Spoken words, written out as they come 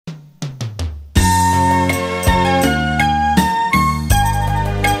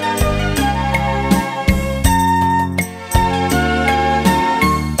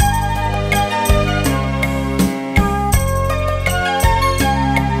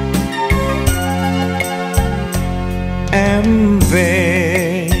Em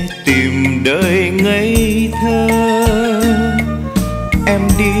về tìm đời ngây thơ, em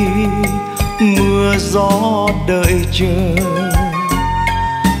đi mưa gió đợi chờ,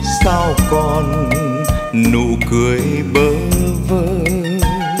 sao còn nụ cười bơ vơ.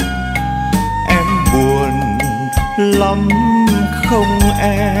 Em buồn lắm không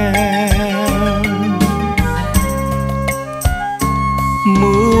em?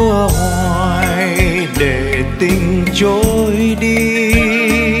 Mưa hoài để tình trôi đi,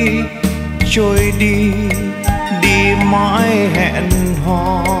 trôi đi, đi mãi hẹn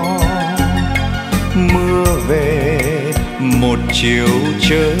hò. Mưa về một chiều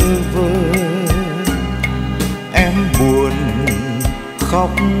chớ vơ, em buồn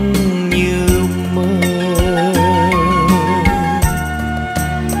khóc như mơ.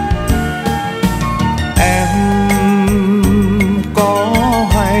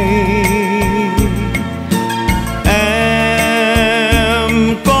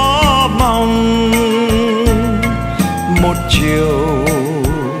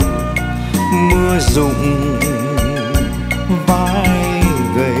 Rụng vai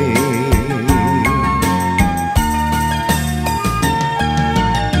gầy,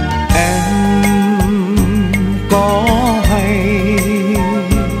 em có hay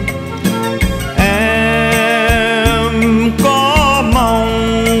em có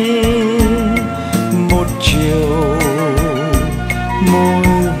mong một chiều môi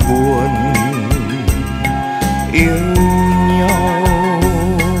buồn yêu nhau,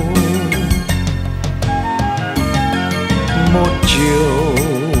 một chiều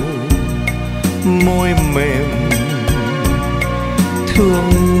môi mềm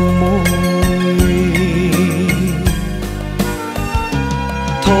thương môi.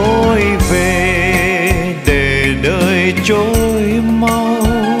 Thôi về để đời trôi mau,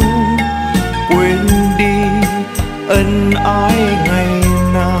 quên đi ân ái ngày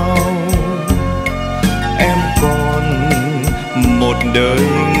nào. Em còn một đời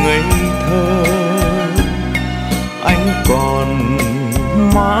ngây thơ, anh còn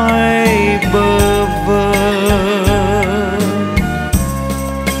mãi bơ vơ.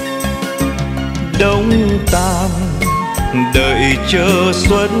 Đông tàn đợi chờ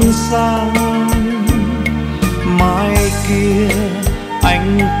xuân sang, mai kia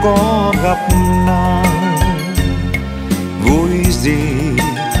anh có gặp nàng. Vui gì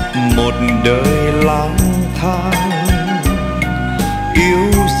một đời lang thang,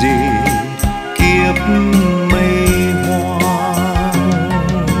 yêu gì kiếp mây hoang.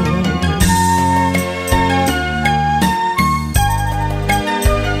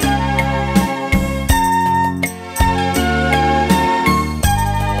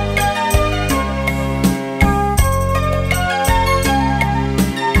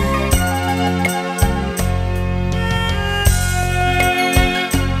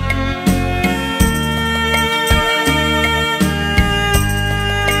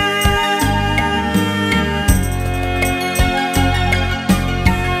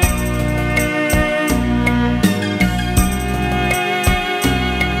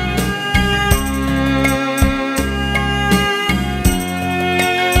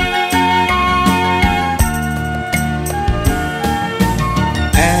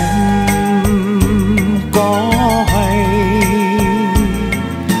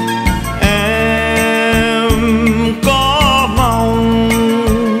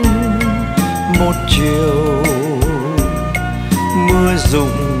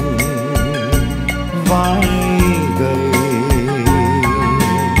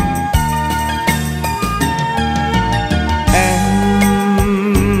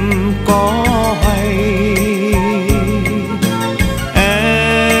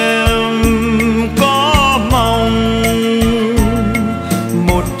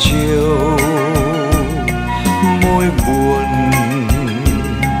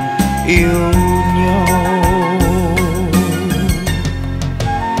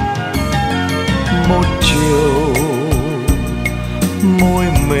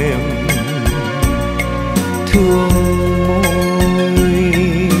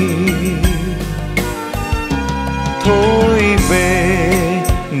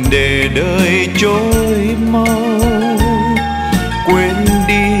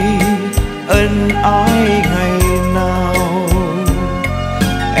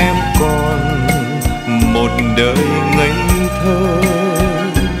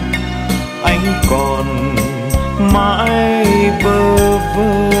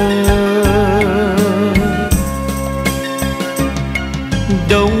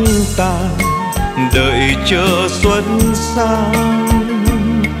 chờ xuân sang,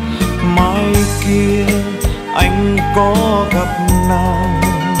 mai kia anh có gặp nàng.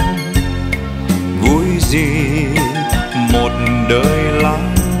 Vui gì một đời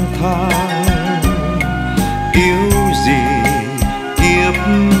lang thang, yêu gì kiếp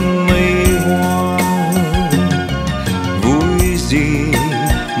mây hoang. Vui gì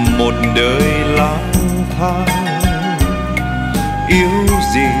một đời lang thang, yêu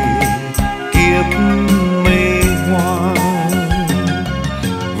gì kiếp mây hoang.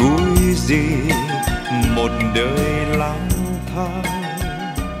 Vui gì một đời lang thang,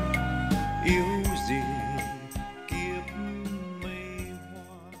 yêu gì kiếp mây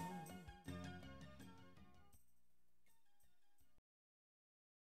hoang.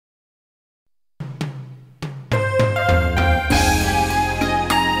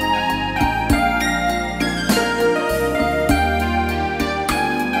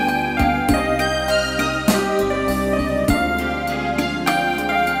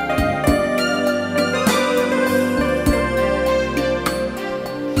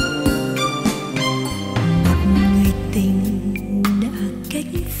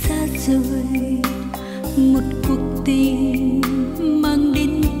 Một cuộc tình mang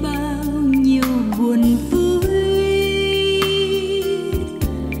đến bao nhiêu buồn vui,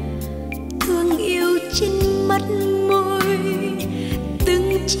 thương yêu trên mắt môi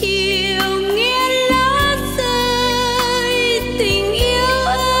từng chiều nghe lá rơi. Tình yêu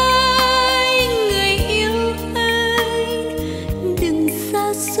ơi, người yêu ơi, đừng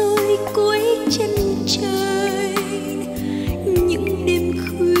xa xôi cuối chân trời. Những đêm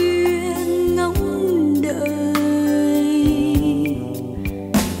khuya ngóng đợi,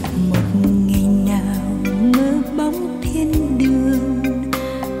 một ngày nào mơ bóng thiên đường,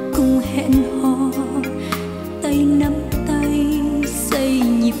 cùng hẹn hò tay nắm tay xây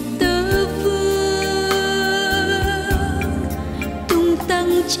nhịp tơ vương, tung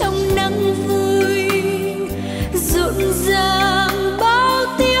tăng trong nắng vui rộn ràng bao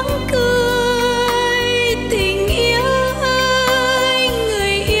tiếng cười. Tình yêu ơi,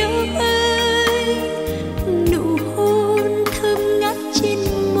 người yêu ơi, nụ hôn thơm ngát trên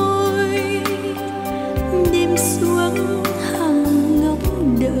môi, đêm xuống hàng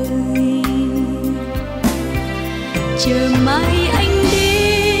ngóng đợi. Chờ mai anh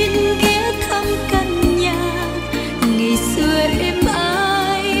đến ghé thăm căn nhà ngày xưa êm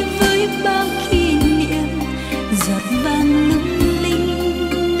ái với bao kỷ niệm. Giọt vàng lung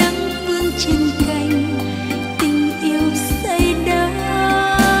linh nắng vương trên cành, tình yêu say đắm.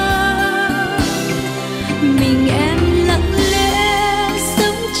 Mình em lặng lẽ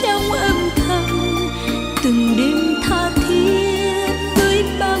sống trong âm thầm, từng đêm tha thiết với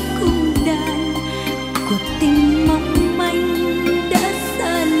bao cung đàn. Cuộc tình mong manh đã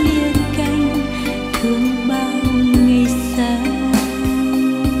xa lìa cành, thương bao ngày xa.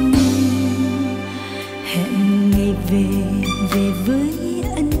 Hẹn ngày về, về với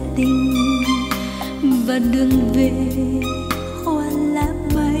ân tình, và đường về hoa lá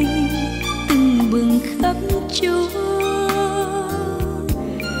bay từng bừng khắp chốn.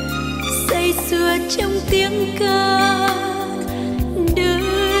 Say sưa trong tiếng ca, đời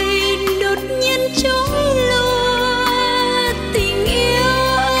đột nhiên trôi lùa. Tình yêu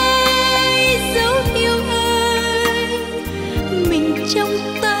ơi, dấu yêu ơi, mình trong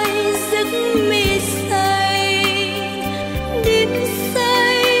tay giấc mê say, đêm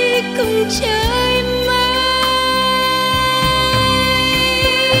say cùng trời mây.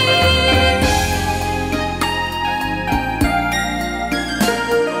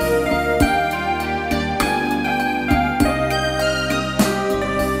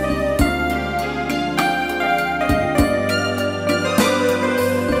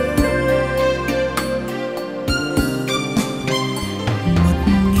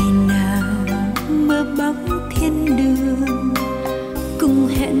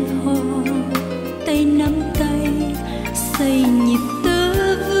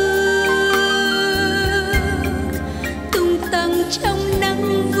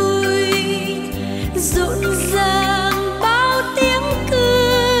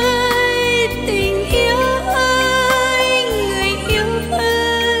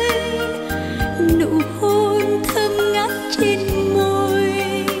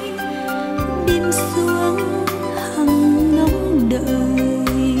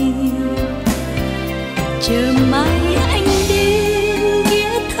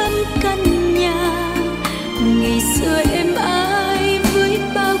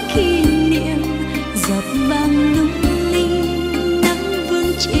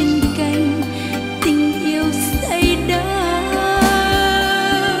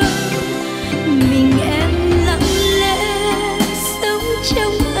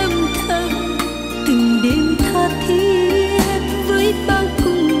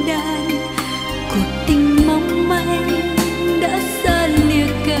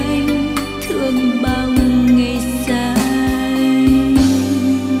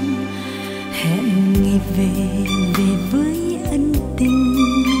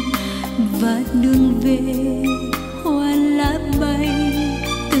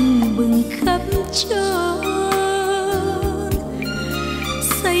 tròn,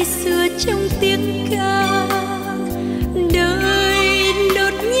 say sưa trong tiếng ca đời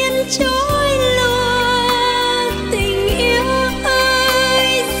đột nhiên trôi loa. Tình yêu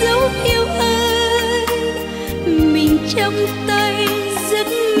ơi, dấu yêu ơi, mình trong tay giấc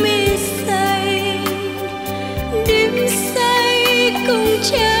mê say, đêm say cùng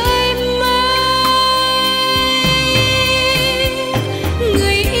trái mây.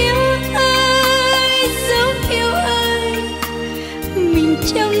 Người yêu ơi, dấu yêu ơi, mình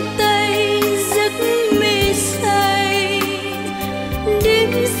trong tay giấc mê say, đêm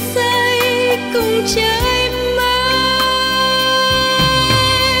say cùng trái mây.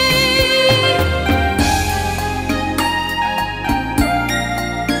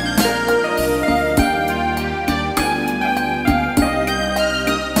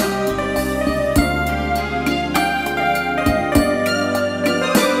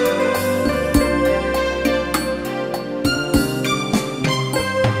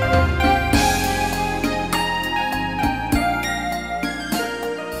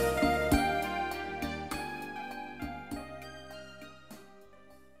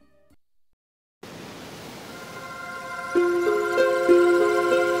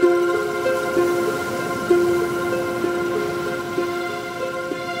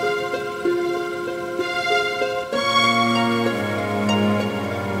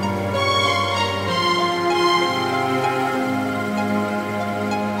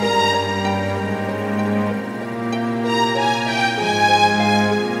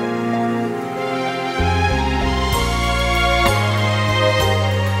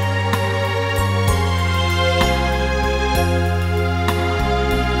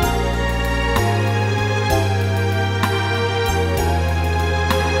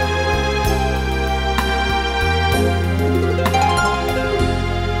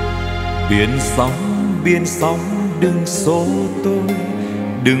 Biển sóng đừng xô tôi,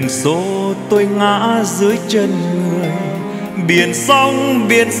 đừng xô tôi ngã dưới chân người. Biển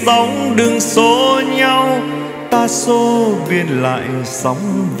sóng đừng xô nhau, ta xô biển lại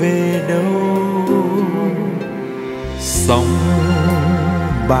sóng về đâu. Sóng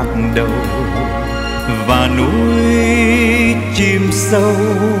bạc đầu và núi chìm sâu,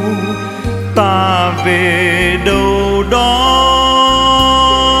 ta về đâu đó.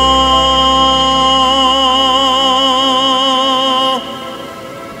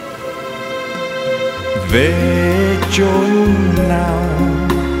 Về chốn nào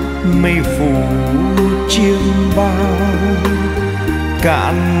mây phủ chiêm bao,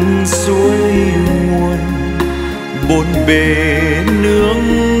 cạn suối nguồn bốn bề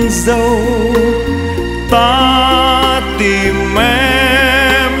nương dâu. Ta tìm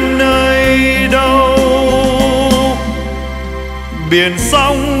em nơi đâu? Biển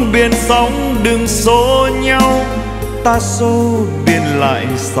sóng đừng xô nhau, ta xô biển lại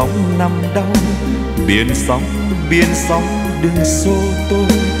sóng năm đau. Biển sóng đừng xô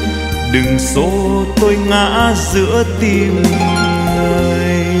tôi, đừng xô tôi ngã giữa tim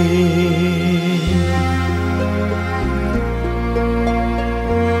người.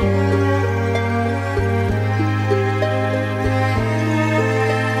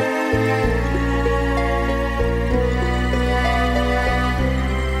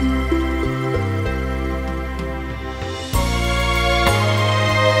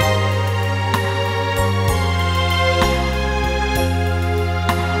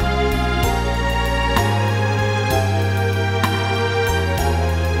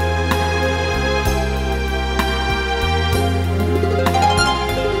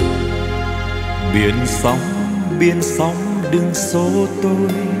 Biển sóng đừng xô tôi,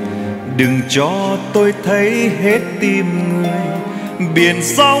 đừng cho tôi thấy hết tim người. Biển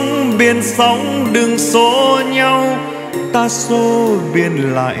sóng đừng xô nhau, ta xô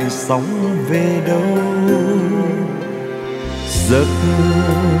biển lại sóng về đâu. Giấc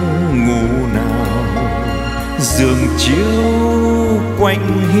ngủ nào giường chiếu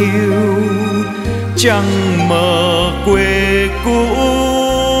quạnh hiu, trăng mờ quê cũ.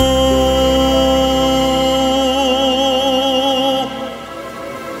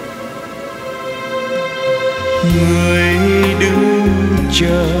 Người đứng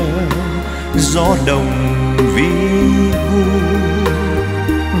chờ gió đông vi vu,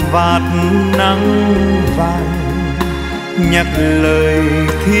 vạt nắng vàng nhắc lời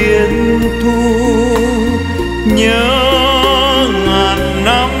thiên thu. Nhớ ngàn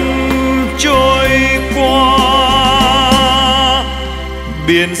năm trôi qua,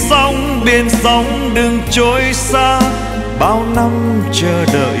 biển sóng đừng trôi xa. Bao năm chờ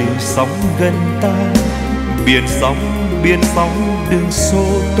đợi sóng gần ta. Biển sóng đừng xô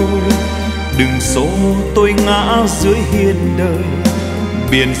tôi, đừng số tôi ngã dưới hiên đời.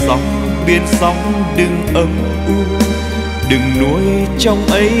 Biển sóng đừng âm u, đừng nuôi trong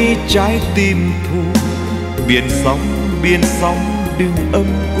ấy trái tim thù. Biển sóng đừng âm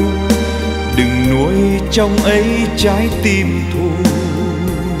u, đừng nuôi trong ấy trái tim thù.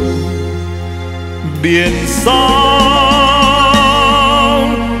 Biển sóng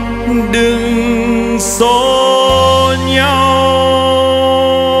đừng xô nhau.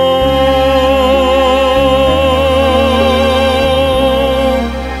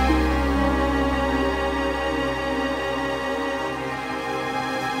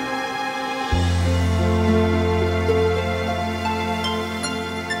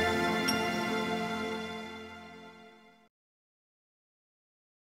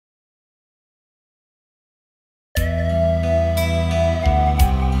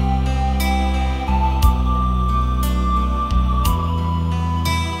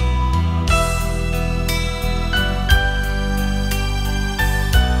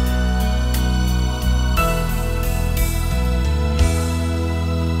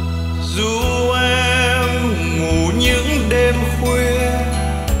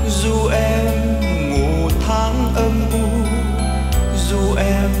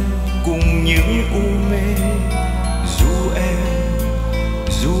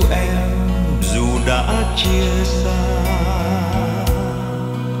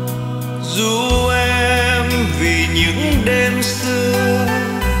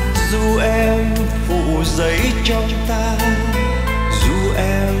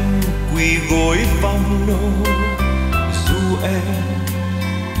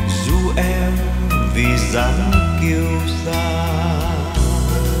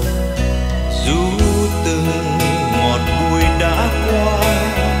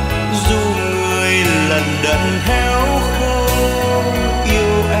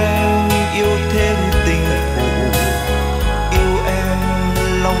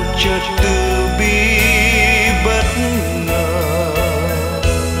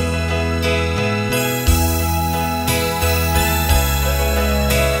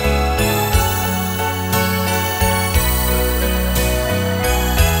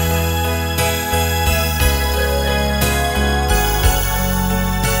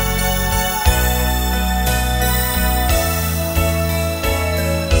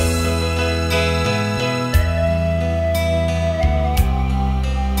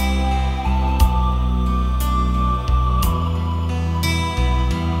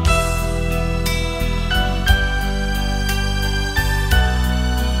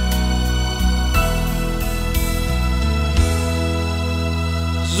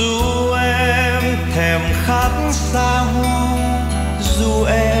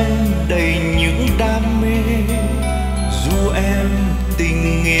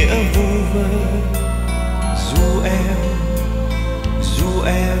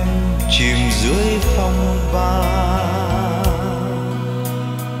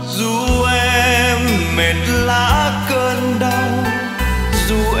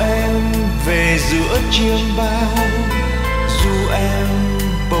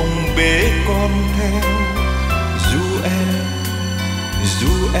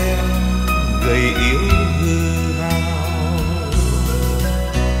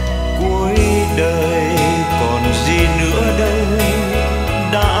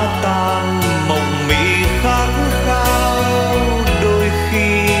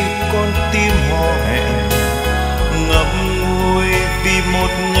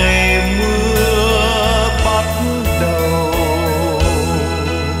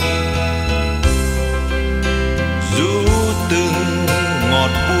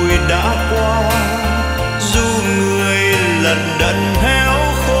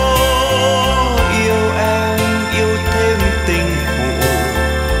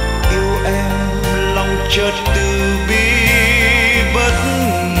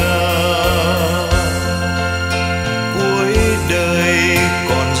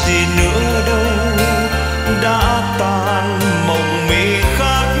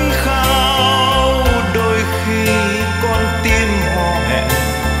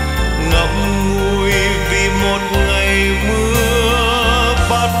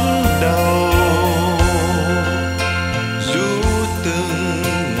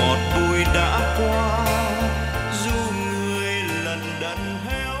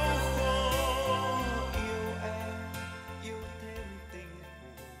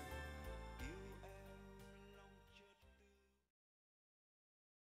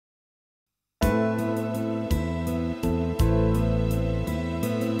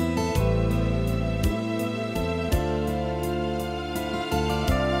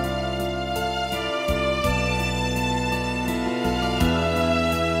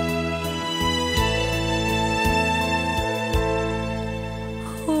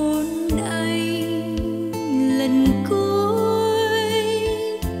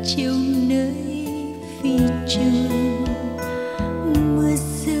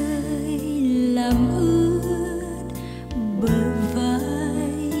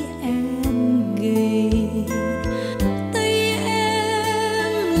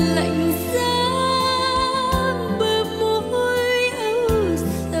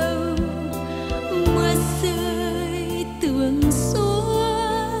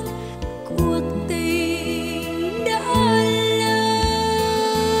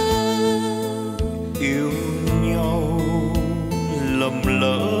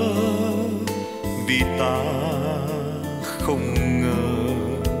 lỡ, vì ta không ngờ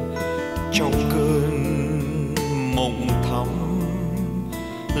trong cơn mộng thắm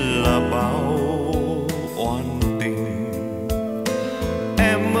là bao oan tình.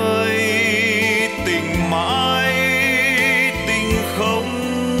 Em ơi tình mãi, tình không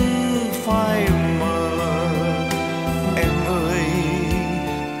phai mờ. Em ơi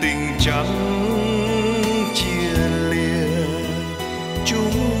tình trắng chia lìa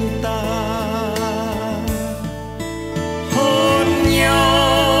chúng ta. Hôn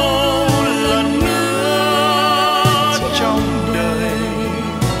nhau lần nữa trong đời,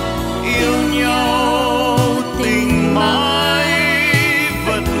 yêu nhau tình mãi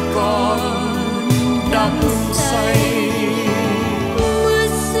vẫn còn đắm say. Mưa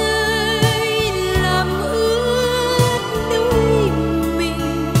rơi làm ướt đôi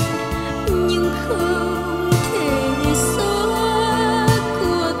mình, nhưng không thể xóa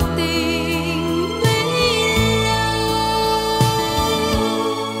cuộc tình bấy lâu.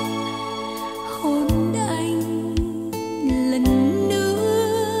 Hôn anh lần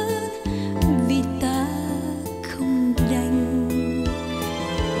nữa, vì ta không đành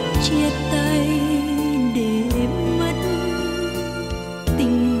chia tay để mất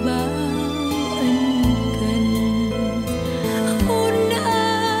tình bao ân cần. Hôn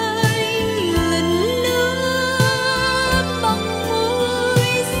anh lần nữa bằng môi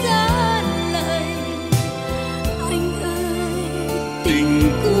giá lạnh. Anh ơi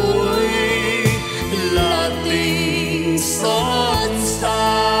tình cuối là tình xót xa.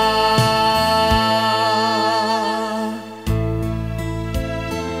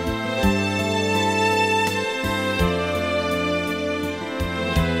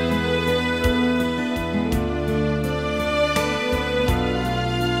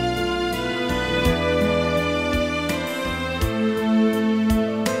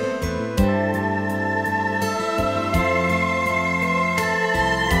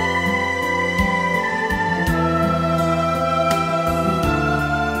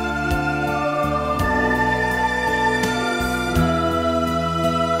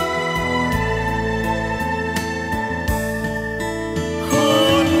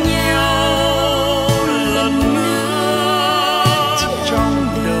 Hôn nhau lần nữa trong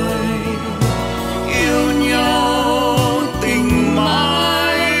đời, yêu nhau tình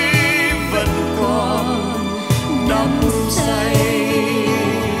mãi vẫn còn đắm say.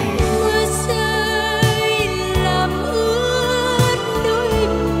 Mưa rơi làm ướt đôi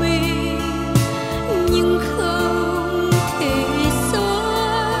mình, nhưng không thể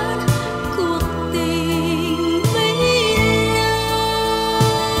xóa cuộc tình bấy lâu.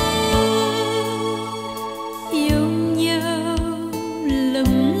 Yêu nhau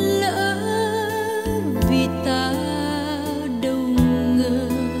lầm lỡ, vì ta đâu ngờ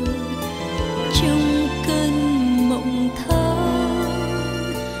trong cơn mộng thắm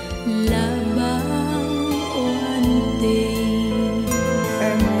là bao oan tình.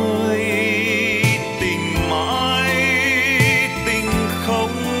 Em ơi tình mãi, tình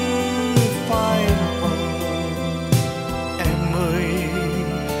không phai mờ. Em ơi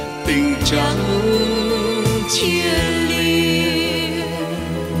tình trắng chia lìa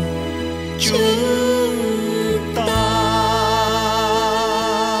chúng ta.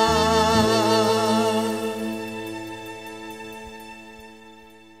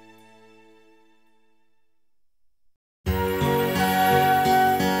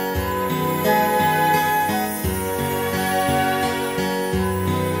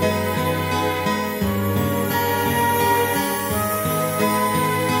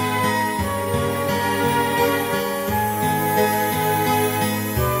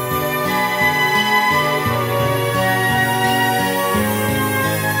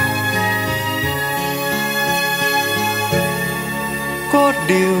 Có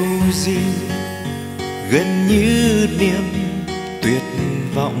điều gì gần như niềm tuyệt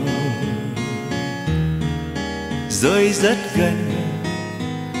vọng, rơi rất gần,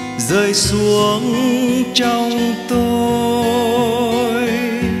 rơi xuống trong tôi.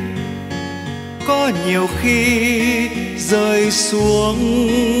 Có nhiều khi rơi xuống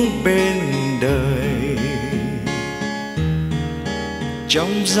bên đời,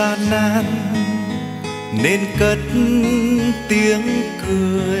 trong gian nan nên cất tiếng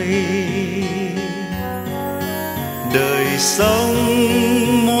cười. Đời sống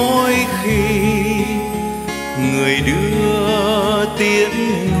mỗi khi người đưa tiễn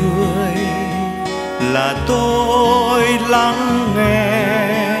người, là tôi lắng nghe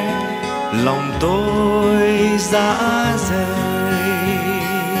lòng tôi rã rời.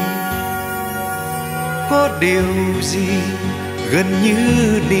 Có điều gì gần như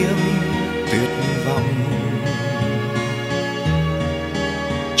niềm tuyệt vọng.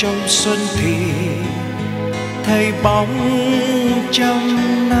 Trong xuân thì thấy bóng trăm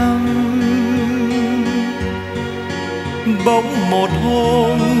năm, bỗng một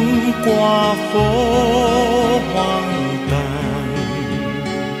hôm qua phố hoang tàn.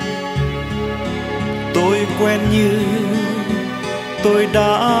 Tôi quen như tôi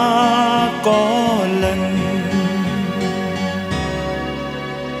đã có lần.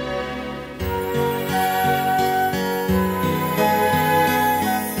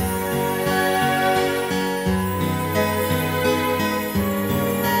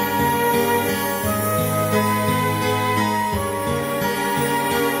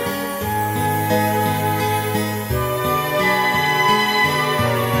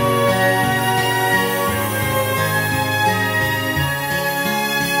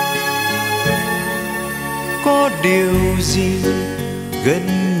 Có điều gì gần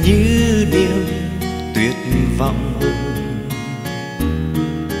như niềm tuyệt vọng,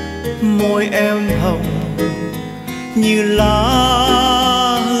 môi em hồng như lá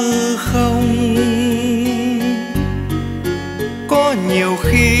hư không. Có nhiều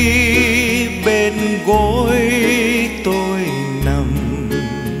khi bên gối tôi nằm,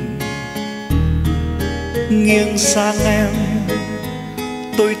 nghiêng sang em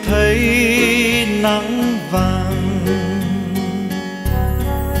tôi thấy nắng vàng.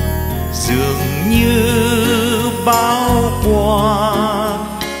 Dường như bao qua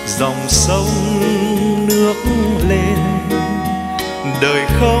dòng sông nước lên, đời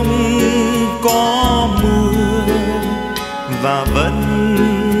không có mưa và vẫn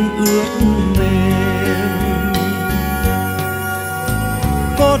ướt mềm.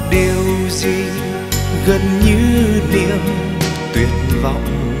 Có điều gì gần như niềm tuyệt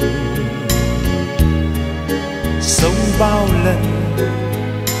vọng, sống bao lần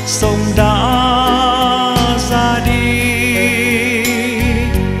sông đã ra đi.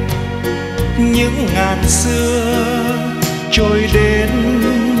 Những ngàn xưa trôi đến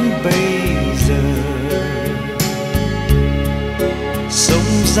bây giờ, sông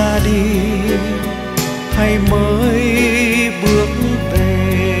ra đi hay mới bước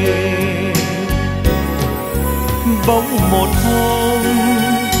về. Bỗng một hôm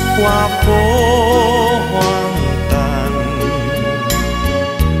qua phố hoang tàn,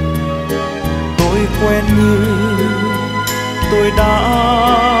 tôi quen như tôi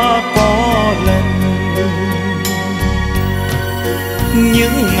đã có lần.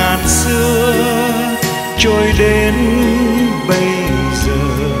 Những ngàn xưa trôi đến bây giờ,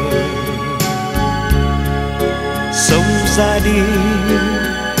 sông ra đi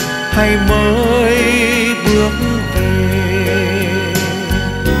hay mới bước về.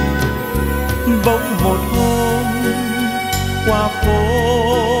 Bỗng một hôm qua phố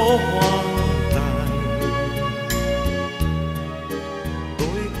hoang tàn,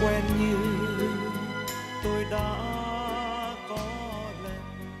 tôi quen như tôi đã có lần.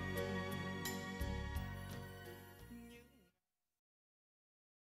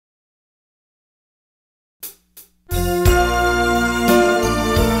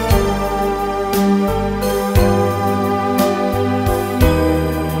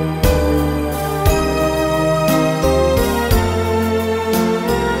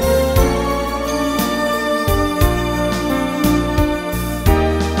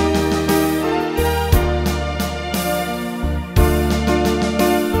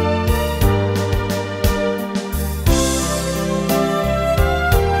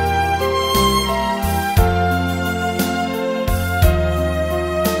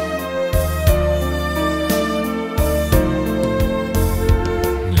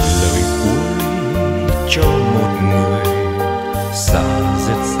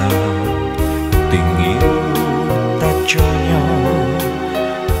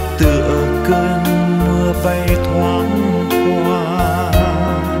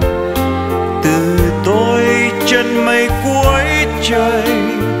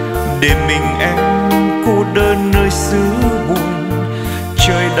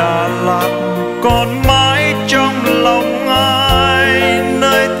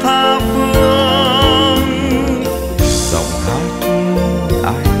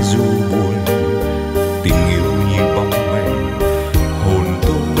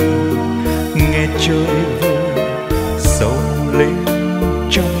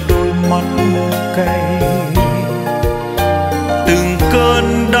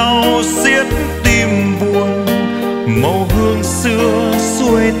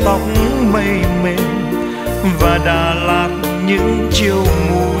 những chiều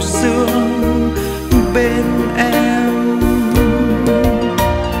mù sương bên em.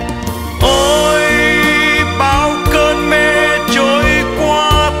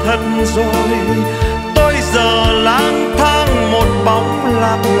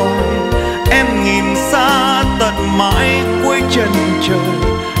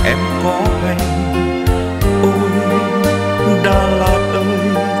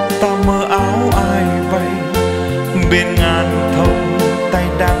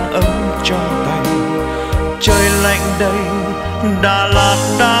 Đà Lạt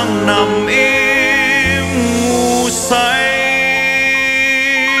đang nằm im ngủ say.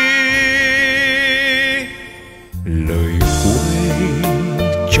 Lời cuối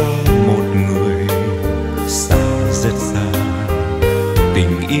cho một người xa rất xa,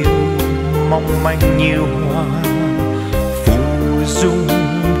 tình yêu mong manh nhiều hoa phù dung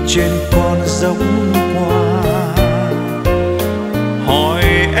trên con dốc qua. Hỏi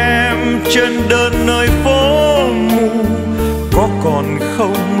em chân đơn nơi phố mù có còn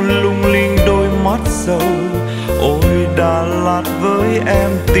không lung linh đôi mắt sâu. Ôi Đà Lạt với em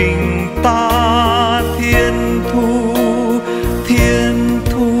tình ta thiên thu thiên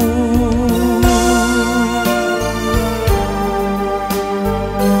thu.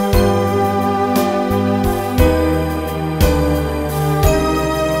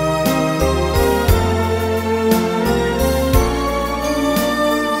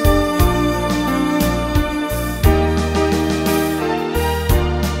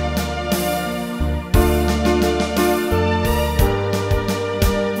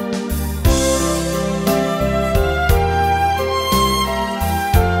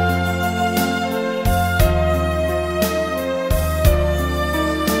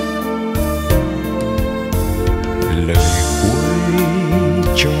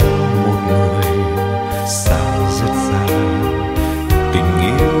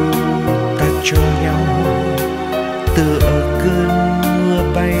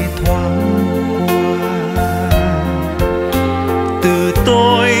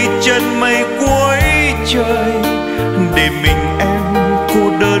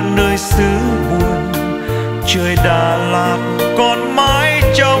 Trời Đà Lạt còn mãi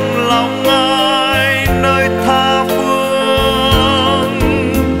trong lòng ai nơi tha phương.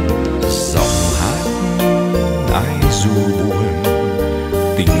 Giọng hát ai dù buồn,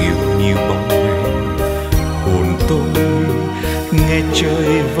 tình yêu như bóng mây. Hồn tôi nghe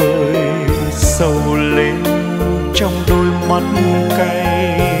trời vơi sâu lên trong đôi mắt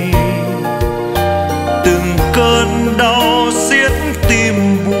cay. Từng cơn đau xiết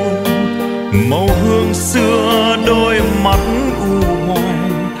tim buồn, màu hương xưa đôi mắt u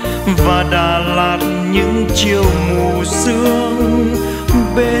hoài. Và Đà Lạt những chiều mù sương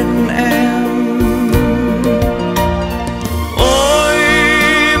bên em. Ôi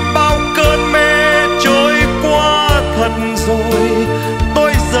bao cơn mê trôi qua thật rồi,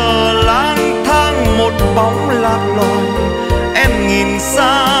 tôi giờ lang thang một bóng lạc loài. Em nhìn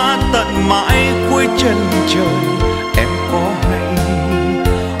xa tận mãi cuối chân trời, em có hay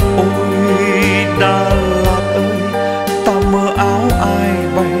Đà Lạt ơi, ta mơ áo ai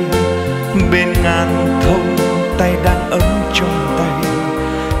bay bên ngàn thông, tay đang ấm trong tay.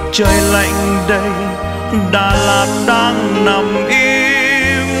 Trời lạnh đây, Đà Lạt đang nằm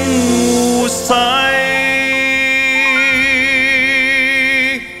im ngủ say.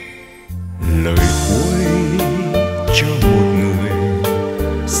 Lời cuối cho một người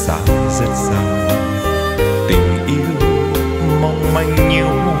xa rất xa, tình yêu mong manh nhiều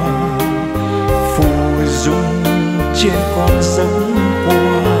hoa dung trên con dốc qua.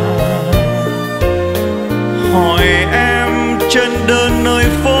 Hỏi em chân đơn nơi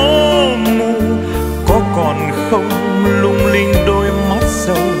phố mù có còn không lung linh đôi mắt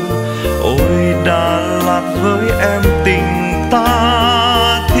sâu. Ôi Đà Lạt với em tình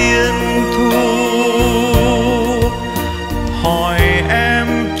ta thiên thu. Hỏi em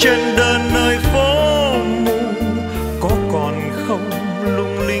chân đơn nơi phố mù có còn không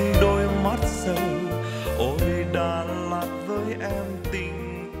lung linh đôi mắt sâu. Ôi Đà Lạt với em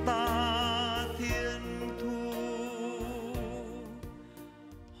tình ta thiên thu.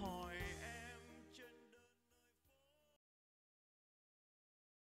 Hỏi em chân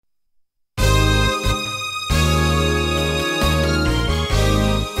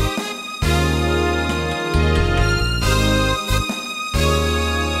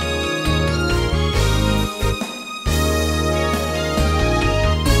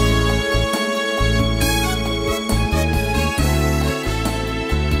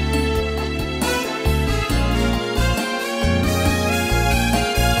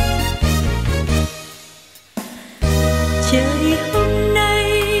trời hôm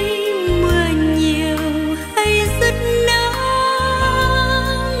nay mưa nhiều hay rất nắng.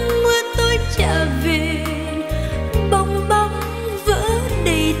 Mưa tôi trả về bong bóng vỡ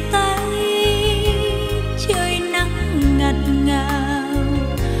đầy tay. Trời nắng ngặt ngào,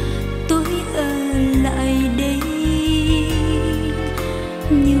 tôi ở lại đây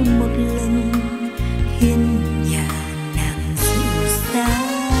như một lần hiên nhà nàng dịu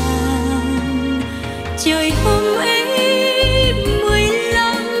dàng. Trời hôm ấy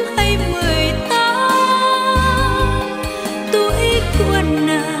 15 hay 18, tuổi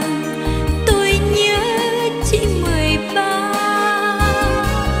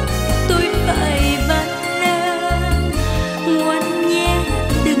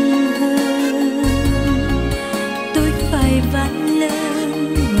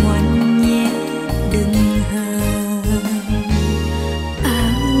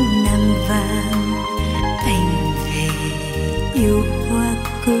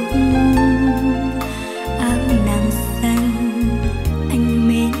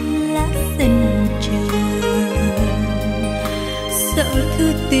sợ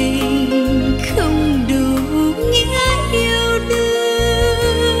thư tình không đủ nghĩa yêu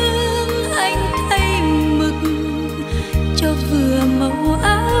đương. Anh thay mực cho vừa màu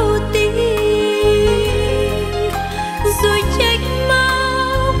áo tím, rồi trách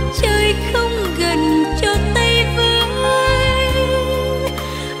móc trời không gần cho tay với,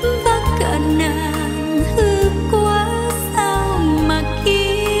 và cả nàng hư quá sao mà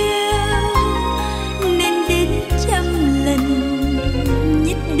kia, nên đến trăm lần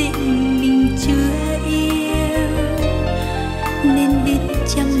nhất định mình chưa yêu, nên đến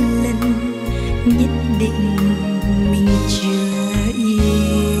trăm lần nhất định mình chưa yêu.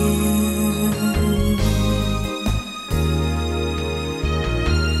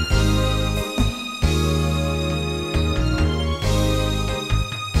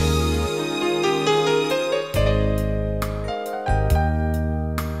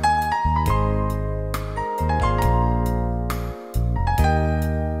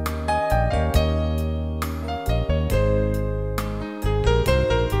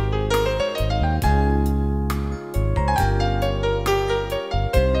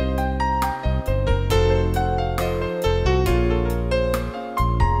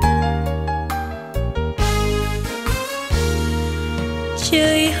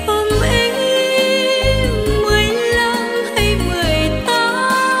 Trời hôm ấy 15 hay 18,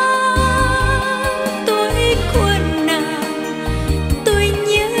 tuổi của nàng tôi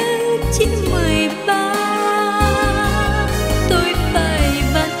nhớ chỉ 13. Tôi phải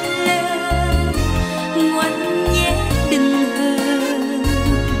vắt lên ngoan nhé đừng hờn,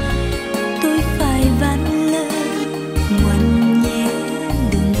 tôi phải vắt lên ngoan nhé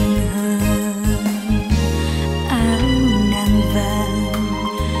đừng hờn. Áo nàng vàng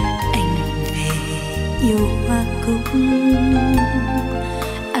yêu hoa cúc,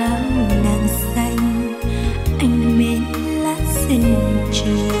 áo nàng xanh anh mến lá xinh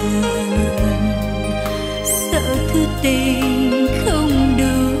trường. Sợ thư tình không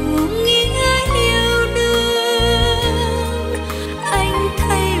đủ nghĩa yêu đương, anh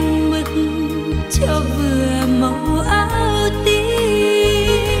thay mực cho vừa màu áo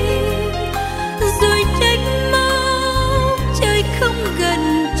tím, rồi trách móc trời không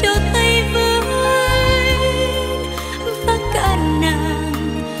gần cho tay với,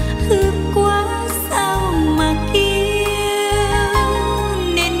 quá sao mà kia,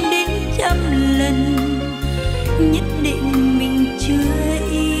 nên đến trăm lần nhất định mình chưa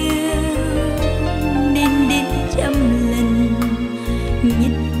yêu, nên đến trăm lần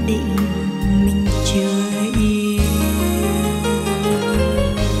nhất định mình chưa yêu.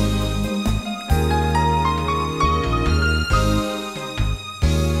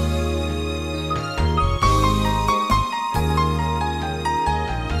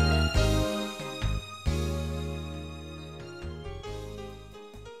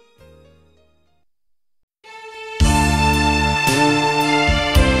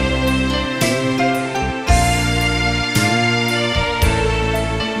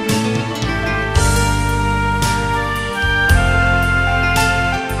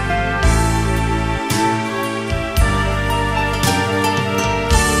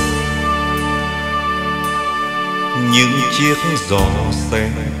 Những chiếc gió xe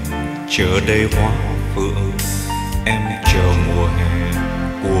chờ đầy hoa phượng, em chờ mùa hè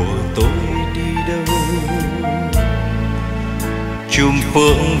của tôi đi đâu. Chùm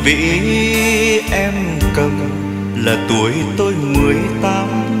phượng vĩ em cầm là tuổi tôi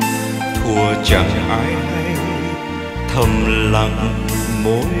 18, thua chẳng ai hay thầm lặng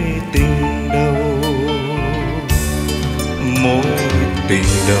mối tình đầu. Mối tình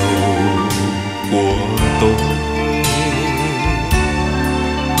đầu của tôi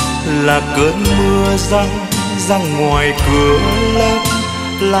là cơn mưa răng ngoài cửa lớp,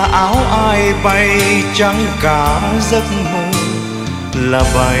 là áo ai bay trắng cả giấc mơ, là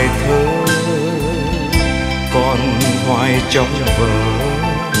bài thơ còn hoài trong vở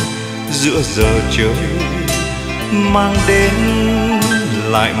giữa giờ trời mang đến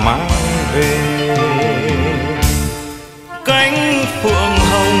lại mang về. Cánh phượng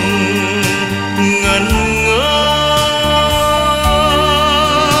hồng ngẩn ngỡ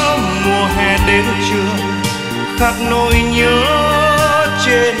mùa hè đến chưa khắc nỗi nhớ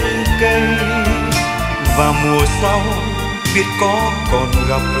trên cây, và mùa sau biết có còn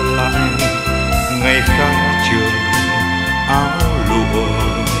gặp lại ngày khác trường áo lụa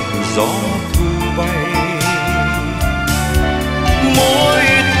gió thu bay. Mối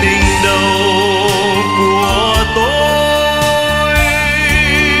tình đầu của tôi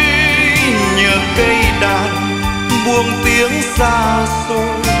nhờ cây đàn buông tiếng xa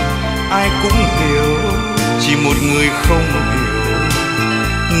xôi, ai cũng hiểu chỉ một người không hiểu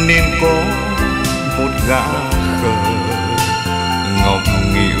nên có một gã khờ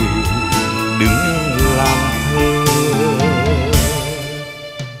ngọng nghịu đứng làm thơ.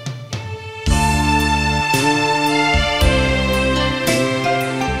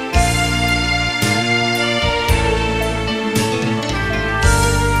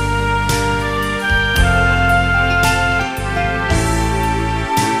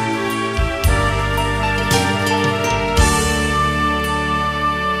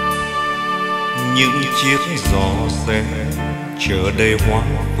 Những chiếc gió xe chờ đầy hoa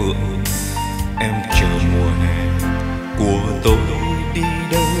phượng, em chờ mùa hè của tôi đi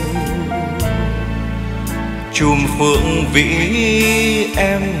đâu. Chùm phượng vĩ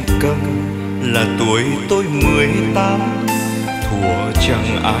em cầm là tuổi tôi 18, thuở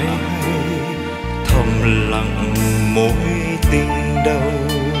chẳng ai hay thầm lặng mối tình đầu.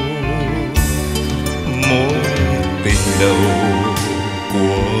 Mối tình đầu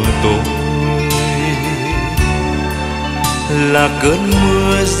của tôi là cơn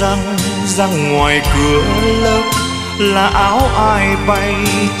mưa răng răng ngoài cửa lớp, là áo ai bay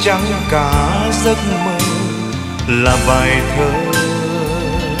trắng cả giấc mơ, là bài thơ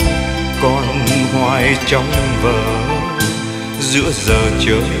còn hoài trong vở giữa giờ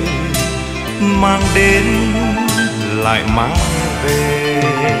trời mang đến lại mang về.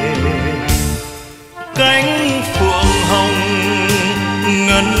 Cánh phượng hồng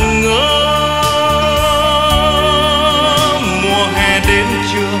ngần ngỡ đến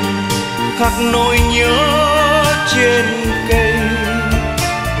trường khắc nỗi nhớ trên cây,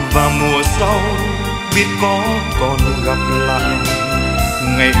 và mùa sau biết có còn gặp lại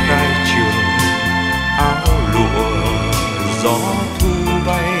ngày khai trường áo lụa gió thu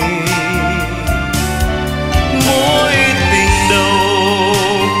bay. Mối tình đầu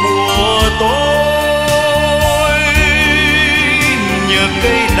của tôi nhờ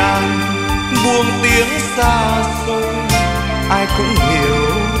cây đàn buông tiếng xa xôi, ai cũng hiểu,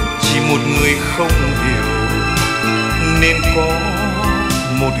 chỉ một người không hiểu, nên có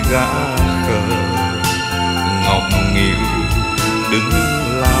một gã khờ ngọng nghịu đứng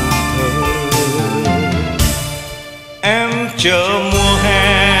làm thơ. Em chờ mùa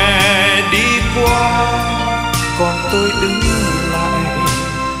hè đi qua, còn tôi đứng lại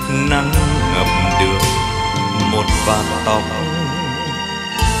nắng ngập được một vạt tóc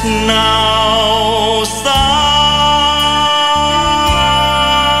nào xa.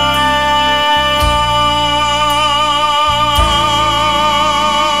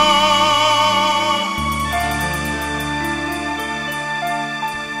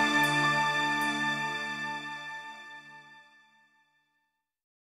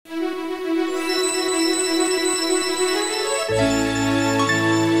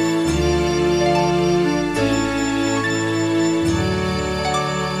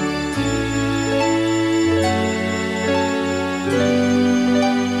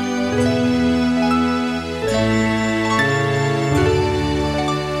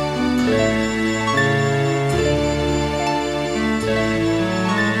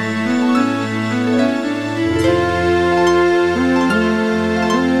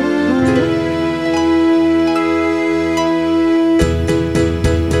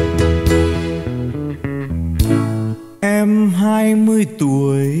 Em 20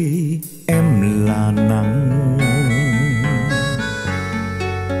 tuổi, em là nắng.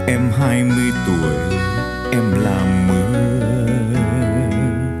 Em 20 tuổi, em là mưa.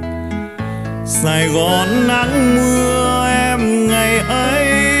 Sài Gòn nắng mưa em ngày ấy,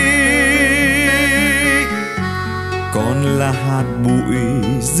 còn là hạt bụi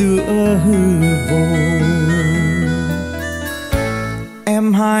giữa hư vô.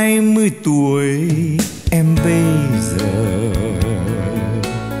 Em 20 tuổi, em bây giờ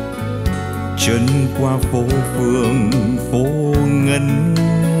chân qua phố phường phố ngân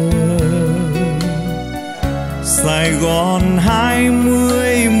ngơ. Sài Gòn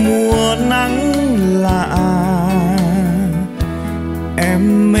 20 mùa nắng lạ,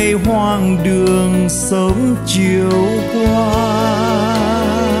 em mây hoang đường sớm chiều qua.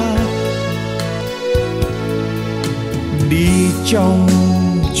 Đi trong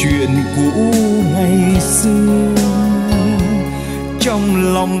chuyện cũ ngày xưa,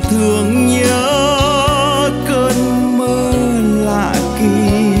 trong lòng thương nhớ cơn mơ lạ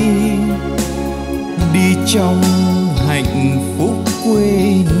kỳ. Đi trong hạnh phúc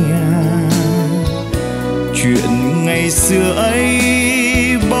quê nhà, chuyện ngày xưa ấy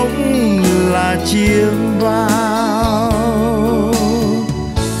bỗng là chiêm bao.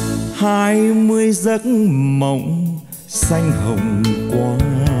 20 giấc mộng xanh hồng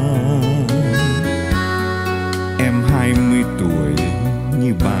quang. Em 20 tuổi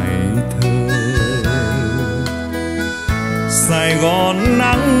như bà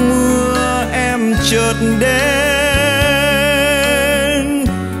đến,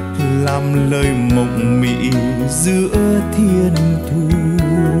 làm lời mộng mị giữa thiên thu.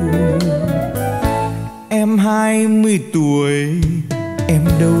 Em 20 tuổi, em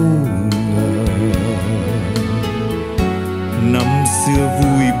đâu ngờ năm xưa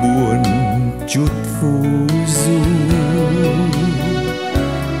vui buồn chút phù du.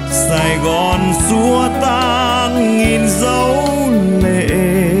 Sài Gòn xua tan nghìn dấu lệ,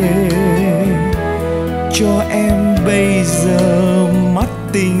 cho em bây giờ mắt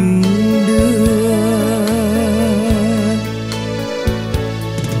tình đưa.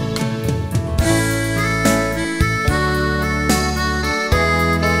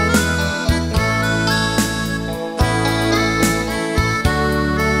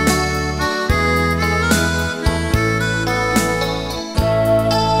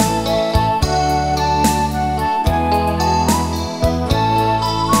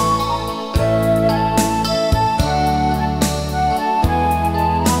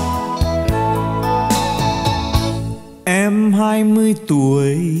 Em 20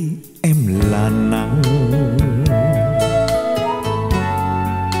 tuổi, em là nắng.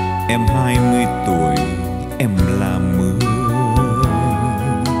 Em 20 tuổi, em là mưa.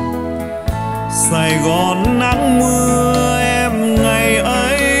 Sài Gòn nắng mưa em ngày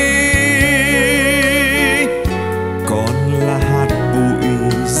ấy, còn là hạt bụi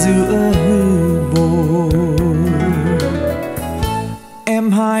giữa hư vô.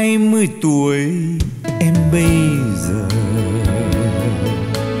 Em 20 tuổi, em bây giờ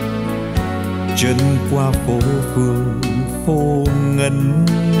chân qua phố phường phố ngân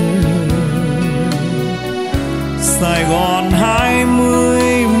ngơ. Sài Gòn 20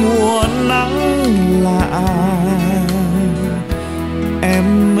 mùa nắng lạ,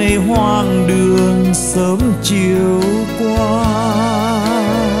 em mây hoang đường sớm chiều qua.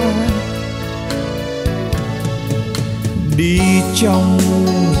 Đi trong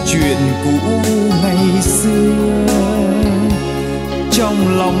chuyện cũ ngày xưa,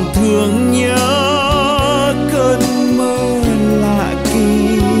 trong lòng thương nhớ cơn mơ lạ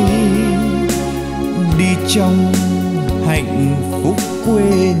kỳ. Đi trong hạnh phúc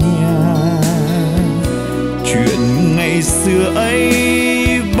quê nhà, chuyện ngày xưa ấy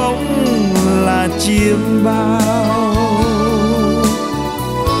bỗng là chiêm bao.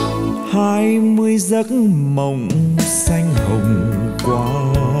 20 giấc mộng xanh hồng qua.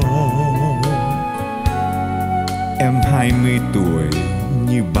 Em 20 tuổi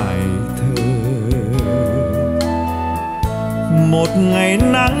như bài thơ, một ngày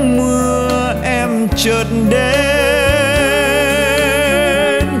nắng mưa em chợt đến,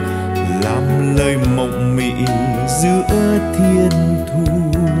 làm lời mộng mị giữa thiên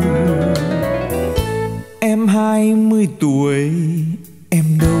thu. Em 20 tuổi, em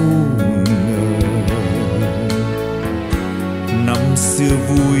đâu ngờ năm xưa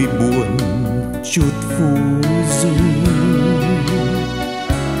vui buồn chút phù du.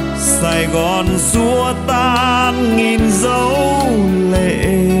 Sài Gòn xua tan nghìn dấu lệ,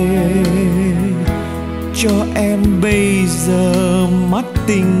 cho em bây giờ mắt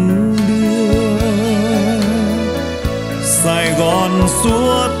tình đưa. Sài Gòn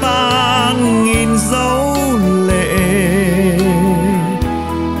xua tan nghìn dấu lệ,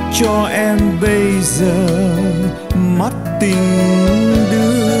 cho em bây giờ mắt tình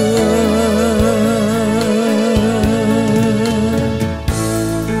đưa.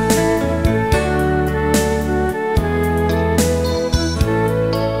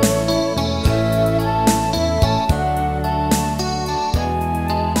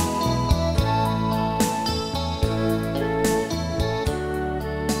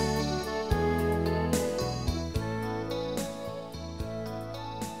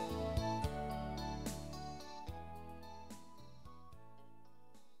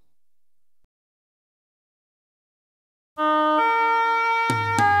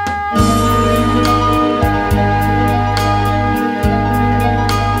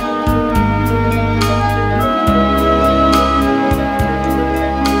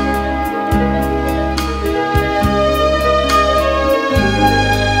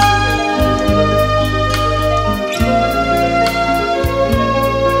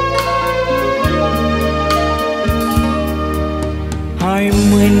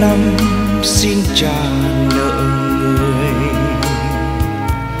 xin trả nợ người,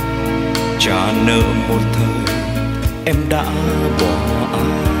 trả nợ một thời em đã bỏ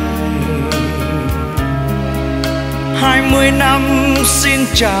ai. 20 năm xin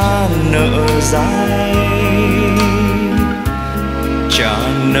trả nợ dài, trả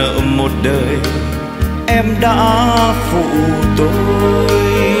nợ một đời em đã phụ tôi.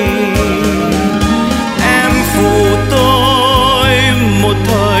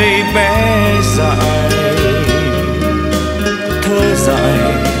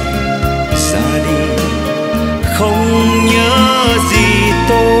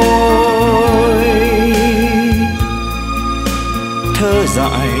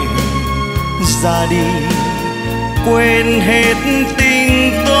 ra đi quên hết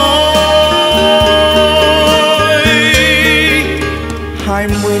tình tôi.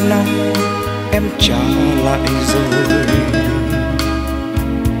 20 năm em trả lại rồi,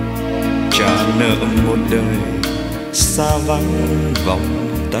 trả nợ một đời xa vắng vòng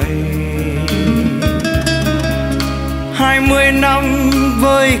tay. 20 năm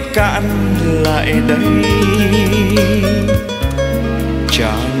với cạn lại đây,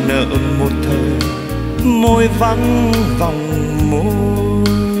 trả nợ một thời môi vắng vòng môi.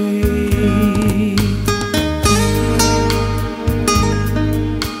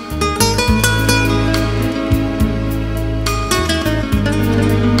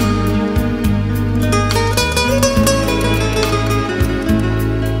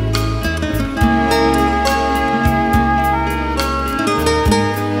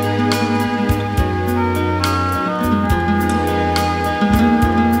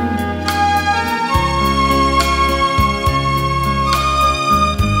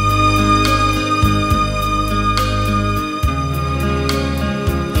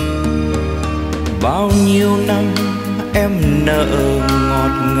 Bao nhiêu năm em nợ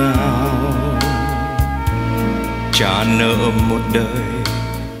ngọt ngào, trả nợ một đời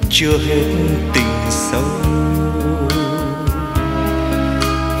chưa hết tình sâu.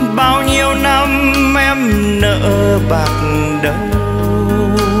 Bao nhiêu năm em nợ bạc đầu,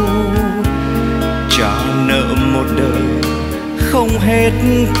 trả nợ một đời không hết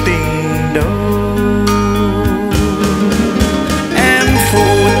tình đâu. Em phụ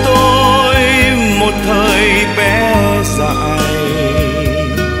tôi một thời bé dại,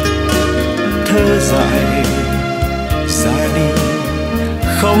 thơ dại ra đi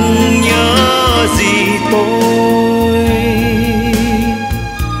không nhớ gì tôi.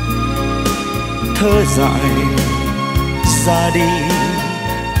 Thơ dại ra đi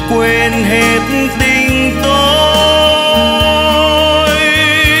quên hết tình tôi.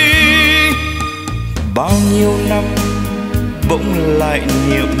 Bao nhiêu năm bỗng lại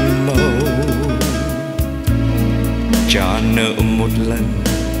nhiệm màu, trả nợ một lần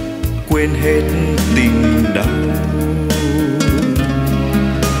quên hết tình đau.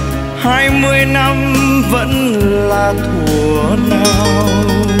 20 năm vẫn là thuở nào,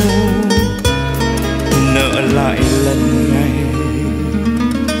 nợ lại lần này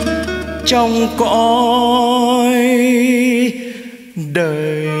trong cõi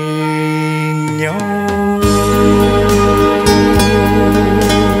đời nhau.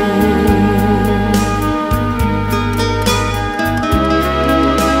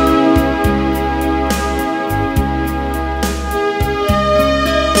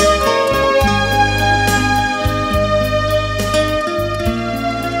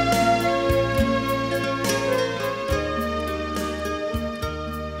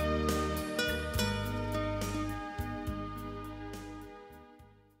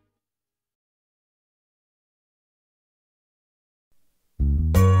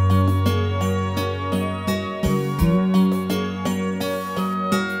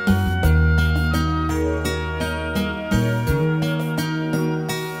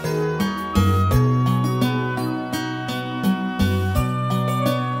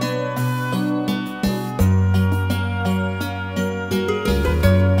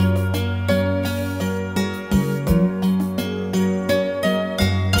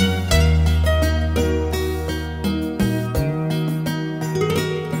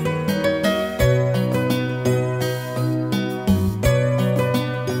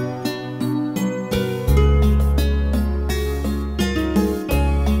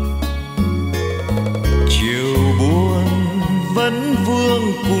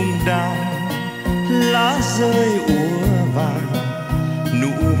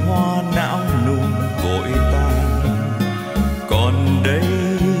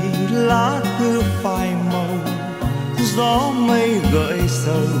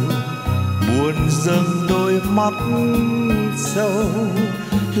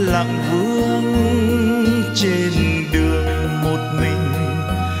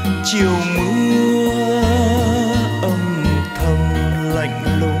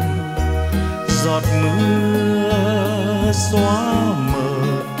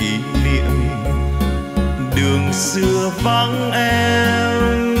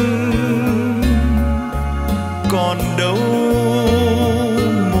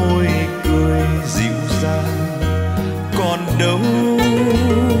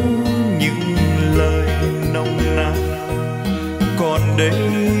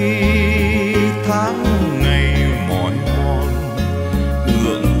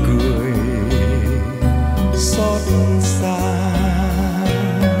 Xót xa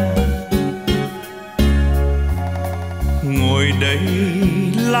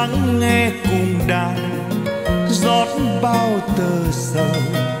lắng nghe cùng đàn rót bao tơ sầu,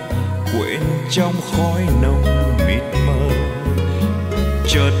 quên trong khói nồng mịt mờ.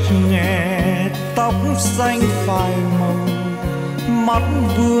 Chợt nghe tóc xanh phai màu, mắt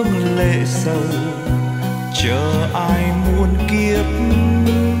vương lệ sầu, chờ ai muôn kiếp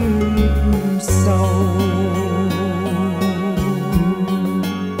sau.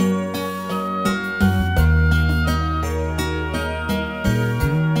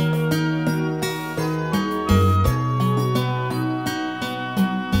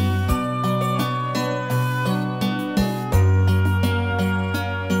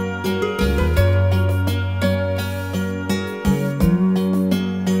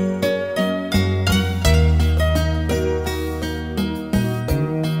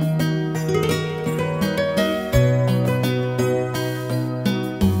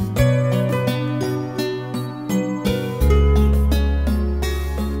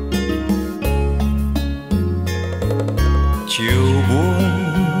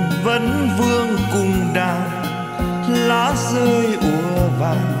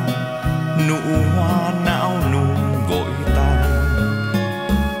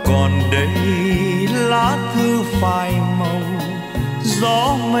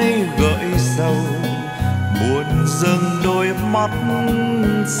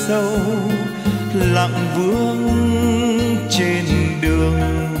 Sâu lặng vương trên đường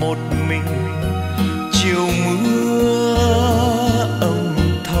một mình, chiều mưa âm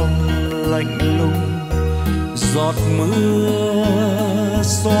thầm lạnh lùng, giọt mưa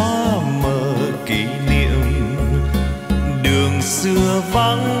xóa mờ kỷ niệm đường xưa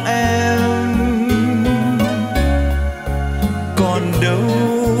vắng em. Còn đâu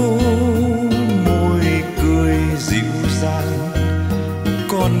môi cười dịu dàng,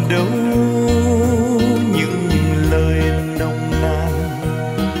 còn đâu những lời nồng nàn,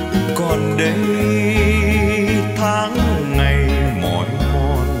 còn đây tháng ngày mỏi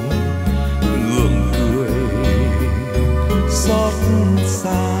mòn gượng cười xót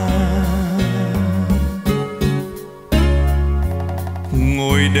xa.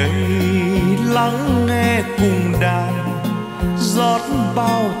 Ngồi đây lắng nghe cùng đàn rót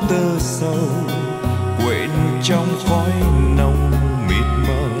bao tơ sầu, quên trong khói nồng mịt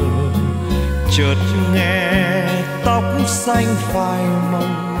mờ. Chợt nghe tóc xanh phai màu,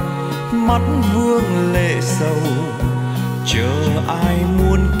 mắt vương lệ sầu, chờ ai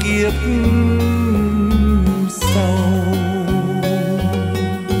muôn kiếp sau.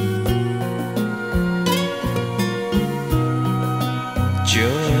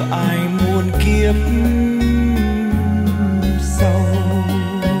 Chờ ai muôn kiếp sau.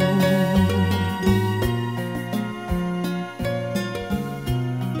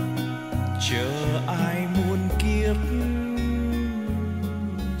 Chờ ai muôn kiếp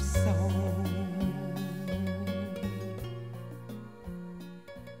sau.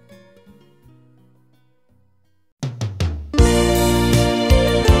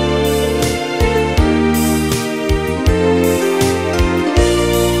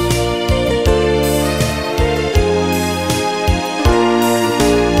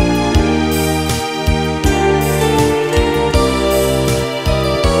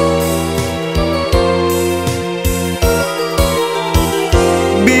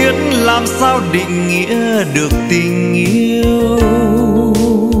 Làm sao định nghĩa được tình yêu?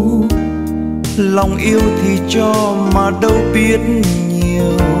 Lòng yêu thì cho mà đâu biết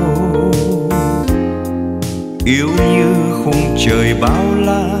nhiều. Yêu như khung trời bao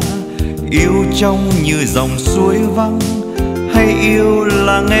la, yêu trong như dòng suối vắng, hay yêu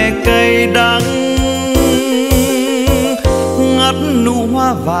là nghe cây đắng ngắt nụ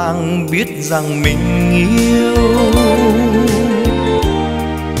hoa vàng biết rằng mình yêu.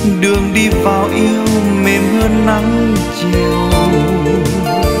 Đường đi vào yêu mềm hơn nắng chiều.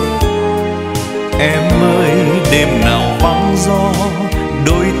 Em ơi đêm nào vắng gió,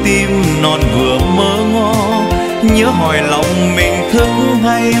 đôi tim non vừa mơ ngó, nhớ hỏi lòng mình thức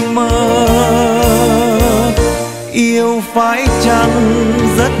hay mơ. Yêu phải chăng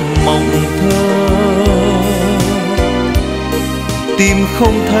rất mộng thơ, tìm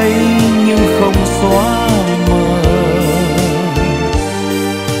không thấy nhưng không xóa mờ.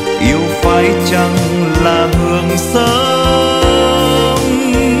 Yêu phải chăng là hương sớm,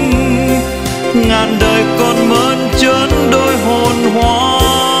 ngàn đời còn mơn trớn đôi hồn hoang.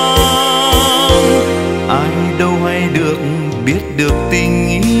 Ai đâu hay được biết được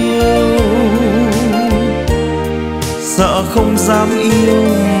tình yêu, sợ không dám yêu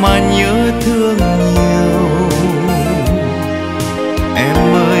mà nhớ thương nhiều. Em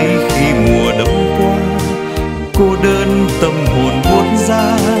ơi khi mùa đông qua, cô đơn tâm hồn buốt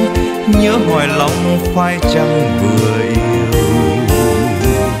ra, nhớ hỏi lòng phải chăng vừa yêu.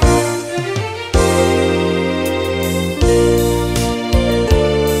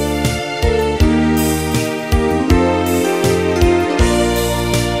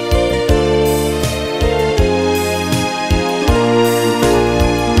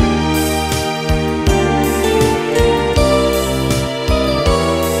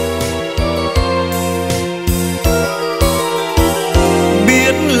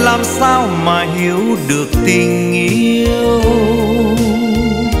 Làm sao mà hiểu được tình yêu,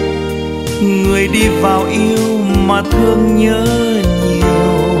 người đi vào yêu mà thương nhớ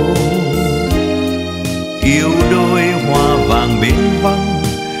nhiều. Yêu đôi hoa vàng bên vắng,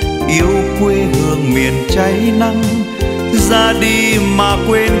 yêu quê hương miền cháy nắng, ra đi mà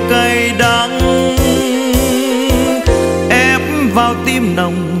quên cay đắng. Ép vào tim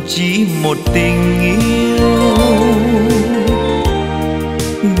nồng chỉ một tình yêu,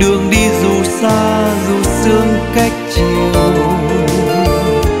 đường đi dù xa dù sương cách chiều,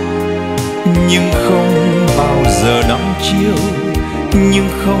 nhưng không bao giờ đắm chiêu, nhưng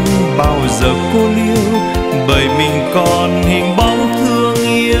không bao giờ cô liêu, bởi mình còn hình bóng thương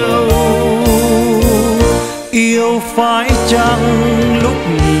yêu. Yêu phải chăng lúc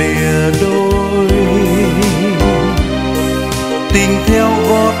lìa đôi, tình theo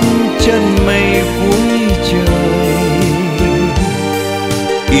gót chân mây cuối trời.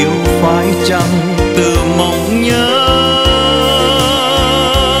 Yêu phải chăng từ mộng nhớ,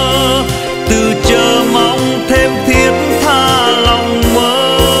 từ chờ mong thêm thiết tha lòng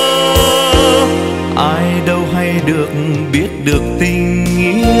mơ. Ai đâu hay được biết được tình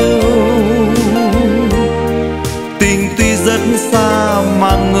yêu, tình tuy rất xa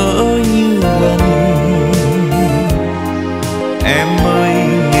mà ngỡ như gần. Em ơi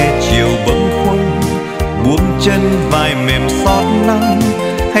nghe chiều bâng khuâng, buông chân vai mềm xót nắng,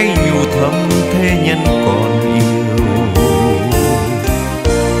 hay nhủ thầm thế nhân còn yêu.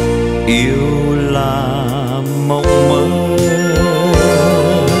 Yêu là mộng mơ,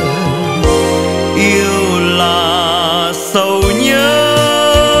 yêu là sầu nhớ.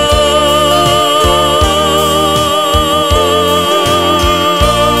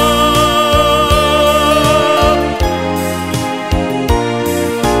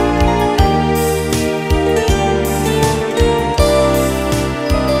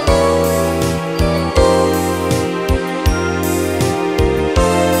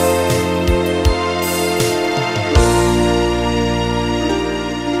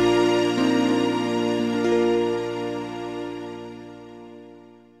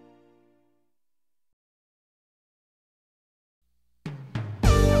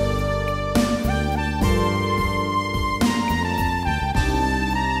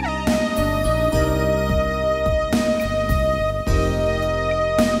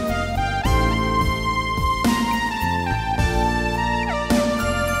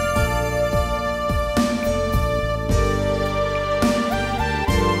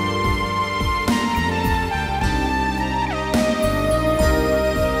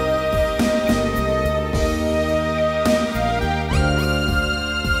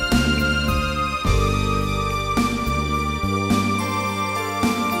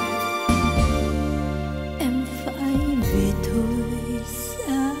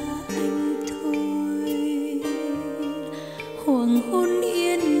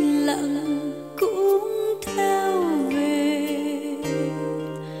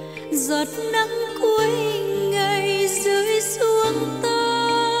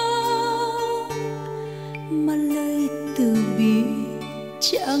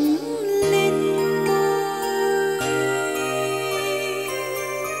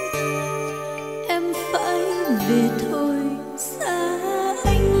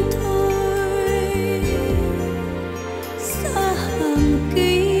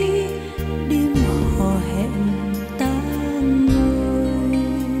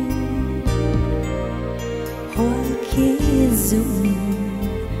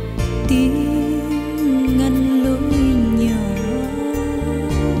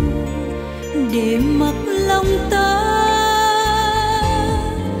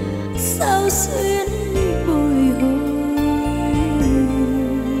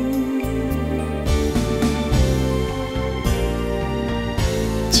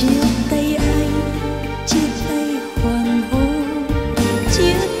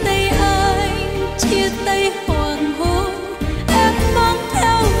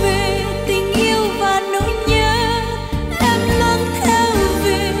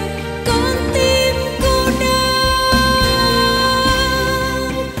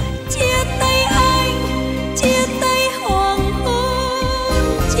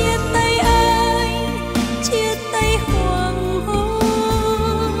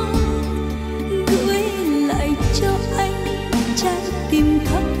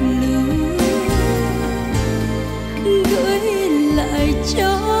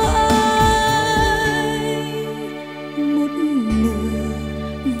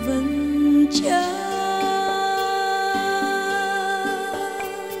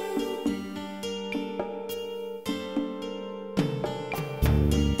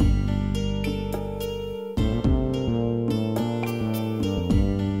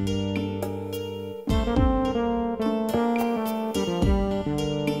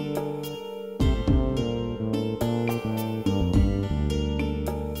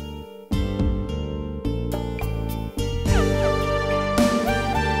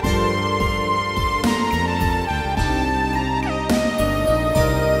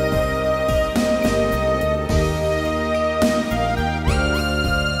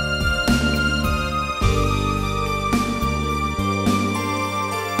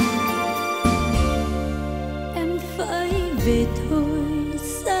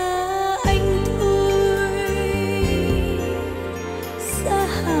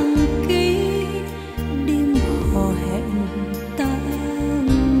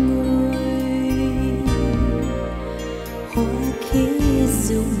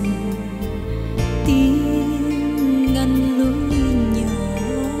 dùng tiếng ngăn lối nhỏ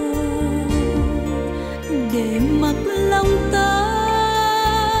để mặc lòng ta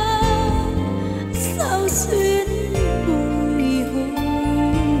sao xuyên bồi hồi.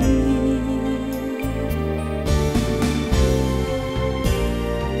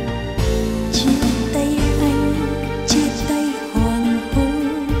 Chia tay anh, chia tay hoàng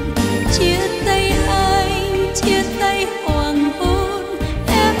hôn, chia tay anh, chia tay hoàng hôn.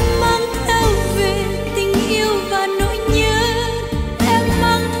 Em mang theo về tình yêu và nỗi nhớ, em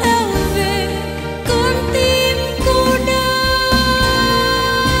mang theo về con tim cô đơn.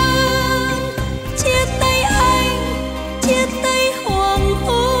 Chia tay anh, chia tay hoàng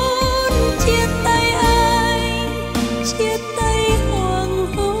hôn, chia tay anh, chia tay hoàng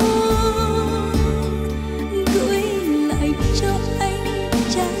hôn. Gửi lại cho anh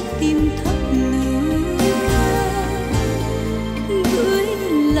trái tim thấp lửa, gửi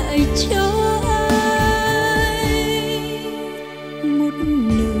lại cho anh một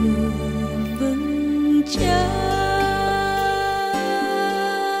nửa vầng trăng.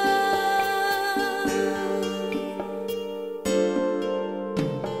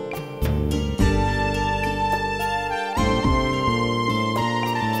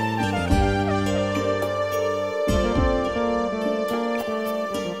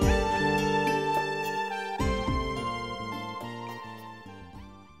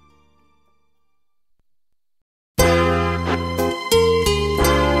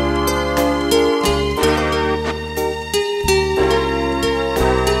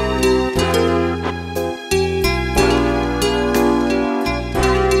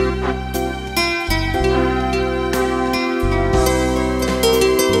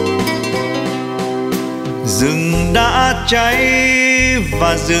 Rừng đã cháy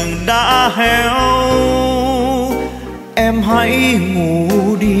và rừng đã héo, em hãy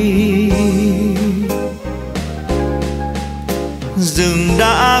ngủ đi. Rừng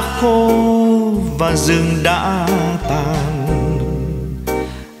đã khô và rừng đã tàn,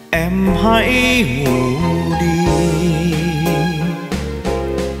 em hãy ngủ đi.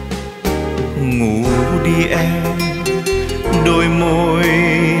 Ngủ đi em, đôi môi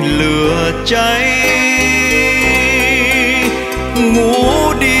lửa cháy.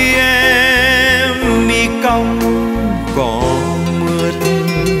 Ngủ đi em, mi cong cỏ mượt.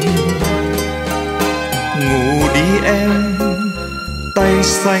 Ngủ đi em, tay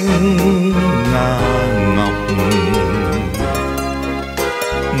xanh ngà ngọc.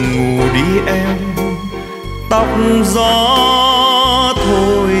 Ngủ đi em, tóc gió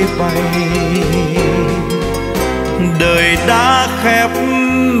thôi bay. Đời đã khép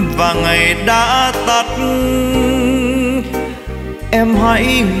và ngày đã tắt, em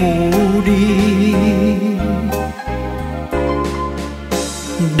hãy ngủ đi.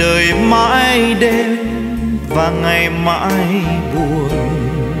 Đời mãi đêm và ngày mãi buồn,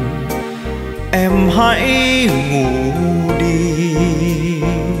 em hãy ngủ đi.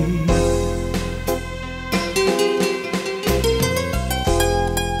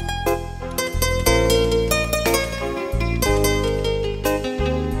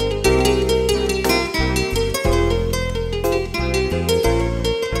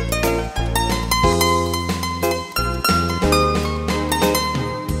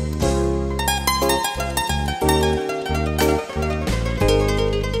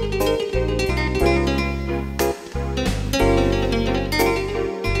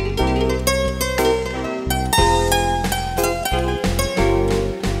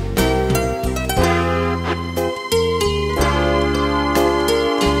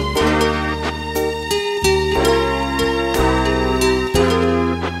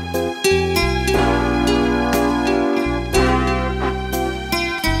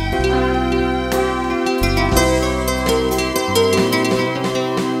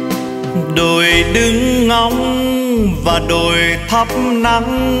 Đồi đứng ngóng và đồi thắp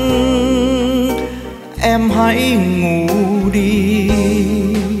nắng, em hãy ngủ đi.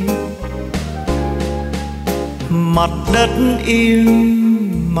 Mặt đất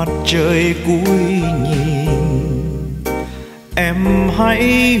im, mặt trời cúi nhìn, em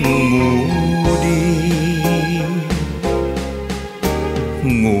hãy ngủ đi.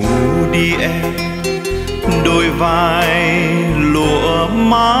 Ngủ đi em, đôi vai lụa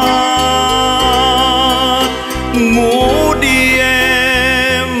mát. Ngủ đi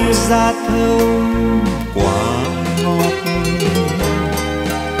em, da thơm quả ngọt.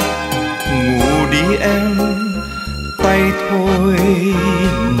 Ngủ đi em, tay thôi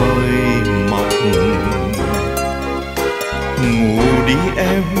mời mọc. Ngủ đi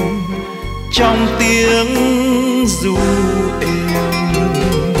em, trong tiếng ru êm.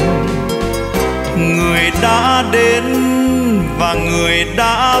 đến và người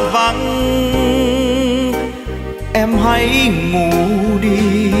đã vắng, em hãy ngủ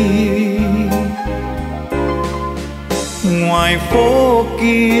đi. Ngoài phố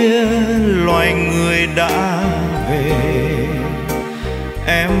kia loài người đã về,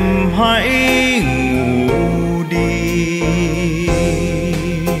 em hãy ngủ đi.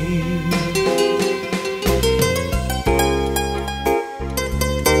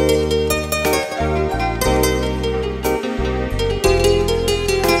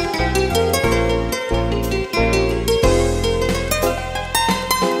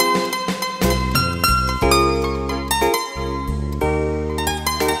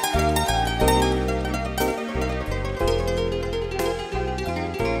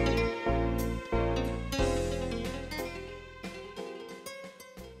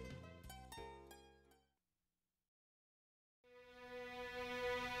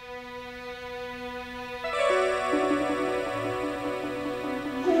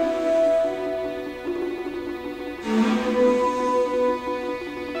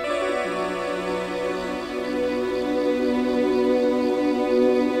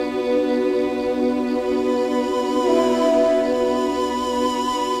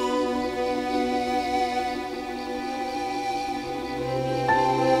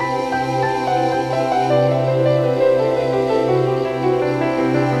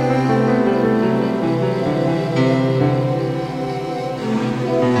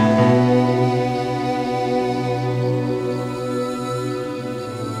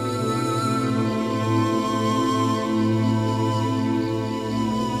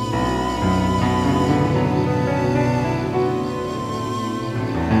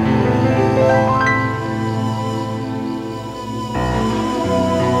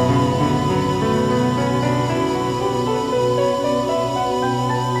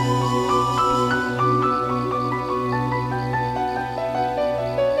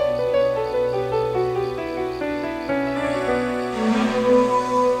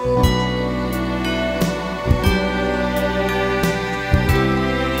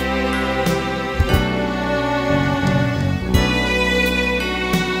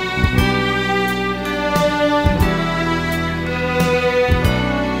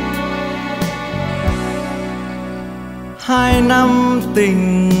 Hai năm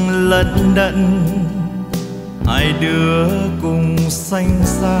tình lận đận, hai đứa cùng xanh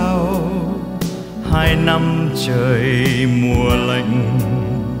xao. 2 năm trời mùa lạnh,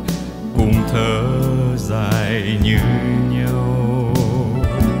 cùng thở dài như nhau.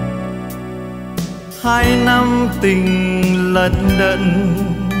 2 năm tình lận đận,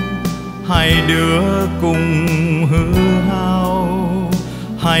 hai đứa cùng hư hao.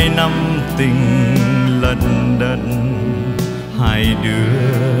 2 năm tình lận đận, hai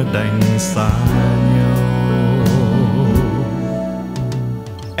đứa đành xa nhau.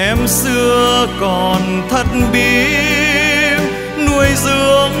 Em xưa còn thất biếc, nuôi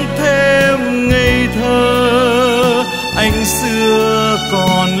dưỡng thêm ngây thơ. Anh xưa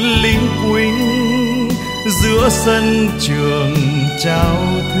còn lính quính, giữa sân trường trao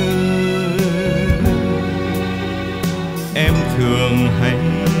thư. Em thường hay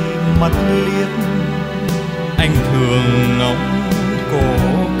mắt liếc, anh thường ngóng cổ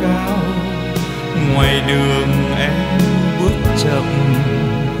cao. Ngoài đường em bước chậm,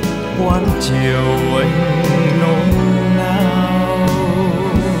 quán chiều anh nôn nao.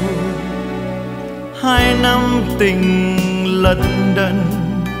 2 năm tình lận đận,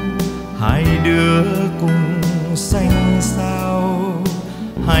 hai đứa cùng xanh xao.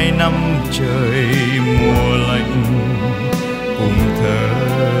 2 năm trời mùa lạnh, cùng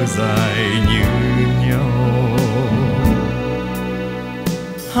thở dài như nhau.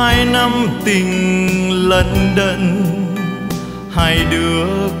 2 năm tình lận đận, hai đứa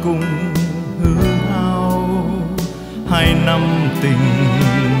cùng hư hao. 2 năm tình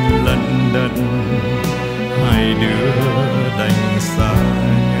lận đận, hai đứa đành xa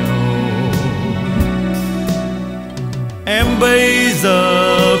nhau. Em bây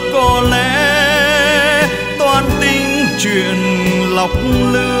giờ có lẽ toan tính chuyện lọc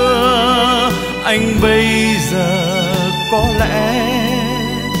lừa. Anh bây giờ có lẽ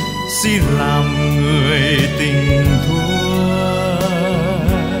xin làm người tình thua.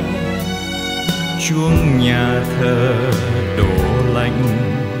 Chuông nhà thờ đổ lạnh,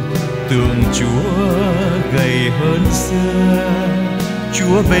 tượng Chúa gầy hơn xưa.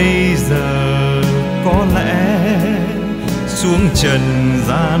 Chúa bây giờ có lẽ xuống trần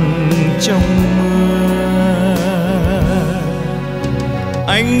gian trong mưa.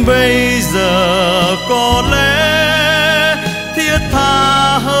 Anh bây giờ có lẽ thiết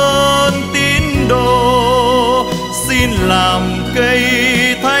tha hơn tín đồ. xin làm cây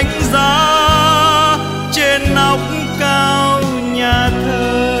thánh giá trên nóc cao nhà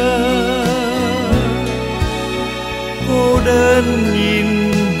thờ. Cô đơn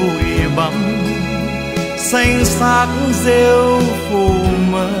nhìn bụi bặm xanh xác rêu phủ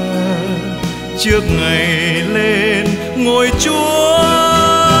mờ trước ngày lên ngôi Chúa.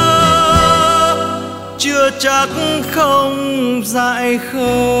 Chưa chắc không dại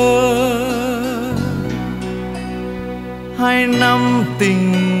khờ, 2 năm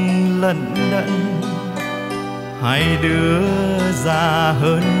tình lận đận, 2 đứa già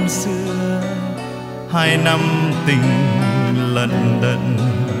hơn xưa. 2 năm tình lận đận,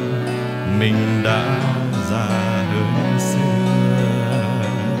 mình đã già hơn xưa.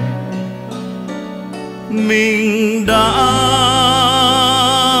 Mình đã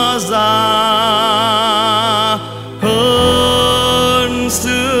già hơn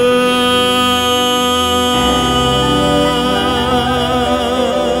xưa.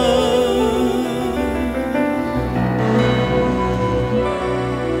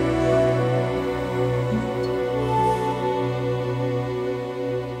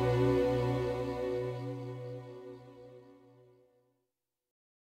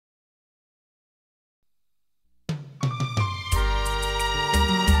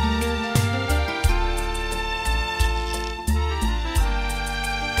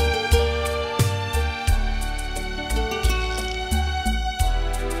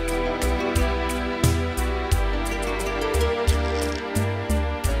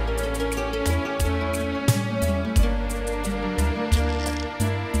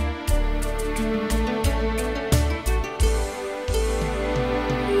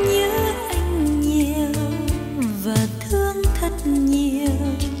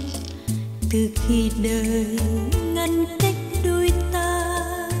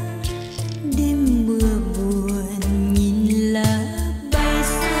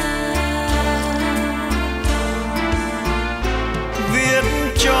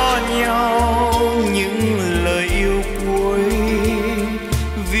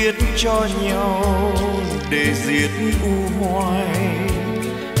 Cho nhau để diệt u hoài,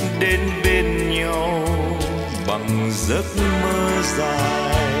 đến bên nhau bằng giấc mơ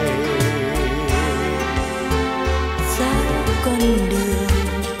dài. Ra con đường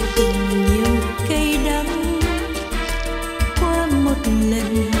tình yêu cay đắng, qua một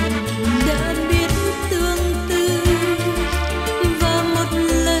lần đã biết tương tư, và một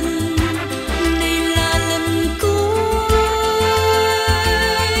lần này là lần cuối.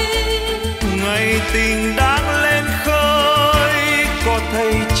 Ngày tình đang lên khơi, có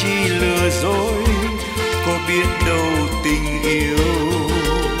thấy chỉ lừa dối, có biết đâu tình yêu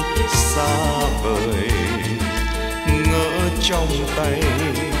xa vời ngỡ trong tay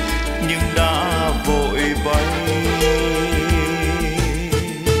nhưng đã vội bay.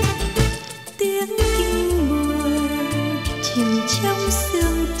 Tiếng kinh buồn chìm trong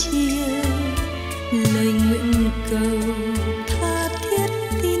sương chiều, lời nguyện cầu tha thiết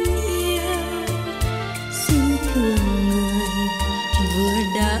tin yêu, xin thương người vừa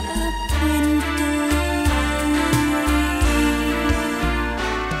đã quên tôi.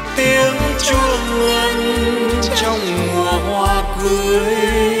 Tiếng chuông ngân trong mùa hoa cưới,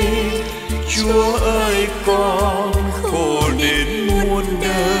 Chúa ơi con khổ đến muôn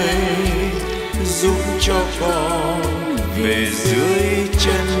đời, giúp cho con về dưới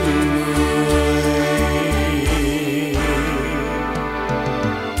chân người.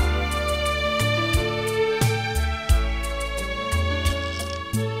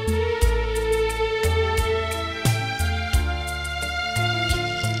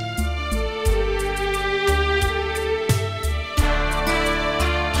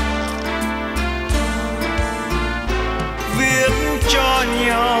 Cho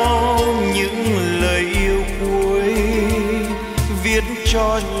nhau những lời yêu cuối, viết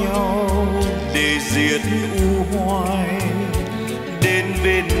cho nhau để diệt u hoài, đến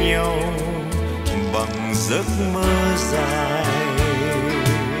bên nhau bằng giấc mơ dài.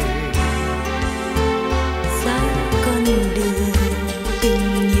 Ra con đường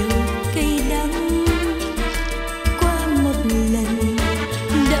tình yêu cay đắng, qua một lần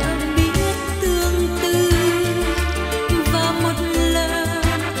đã biết tương tư, và một lần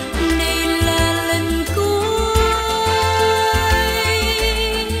này là lần cuối.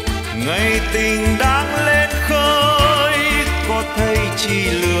 Ngày tình đang lên khơi, có thấy chỉ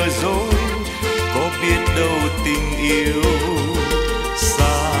lừa dối, có biết đâu tình yêu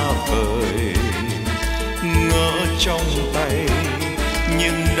xa vời ngỡ trong tay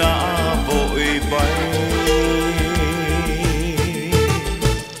nhưng đã vội bay.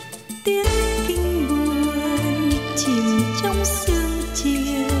 Tiếng kinh buồn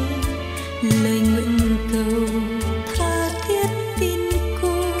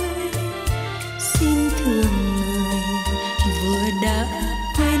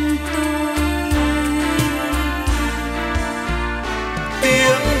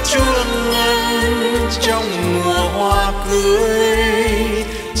trong mùa hoa cưới.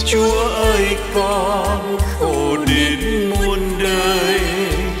 Chúa ơi con khổ đến muôn đời,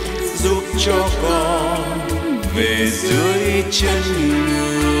 giúp cho con về dưới chân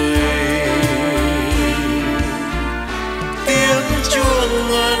người. Tiếng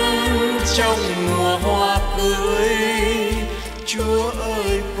chuông ngân trong mùa hoa cưới. Chúa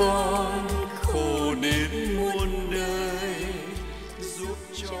ơi con khổ đến muôn đời, giúp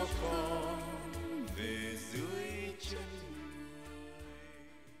cho con về dưới chân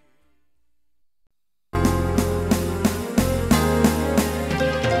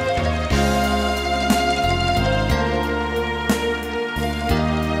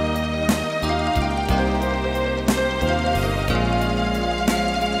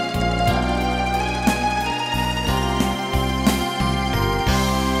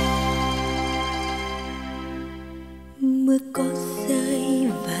mưa có rơi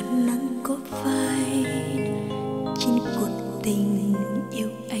và nắng có phai trên cuộc tình yêu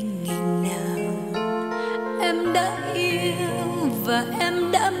anh ngày nào. Em đã yêu và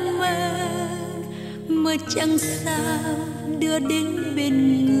em đã mơ chẳng sao đưa đến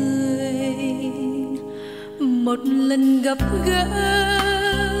bên người. Một lần gặp gỡ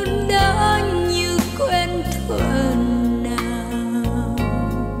đã như quen thuở nào,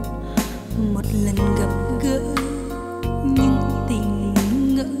 một lần gặp gỡ những tình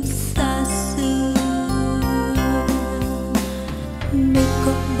ngỡ xa xưa. Mây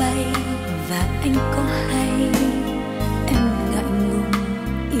có bay và anh có hay, em ngại ngùng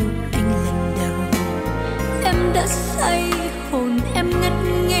yêu anh lần đầu. Em đã say hồn em ngất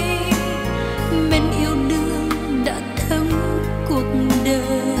ngây, men yêu đương đã thấm cuộc đời.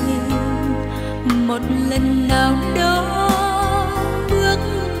 Một lần nào đó bước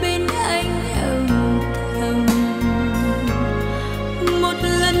bên anh âm thầm, một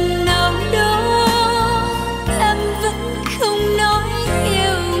lần nào đó em vẫn không nói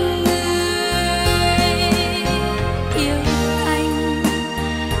yêu người. Yêu anh,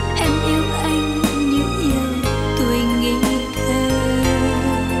 em yêu anh như yêu tuổi ngây thơ.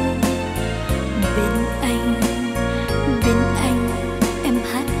 Bên anh em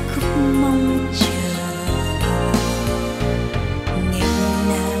hát khúc mong chờ. Ngày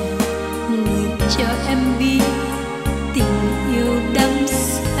nào người cho em biết tình yêu đắm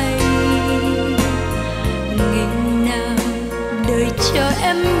say, ngày nào đời cho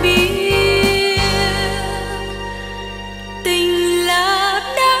em biết tình là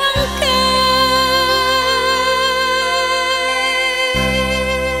đáng cây.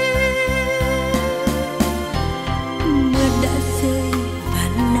 Mưa đã rơi và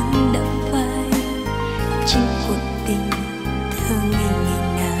nắng đã phai trên cuộc tình thơ ngây ngày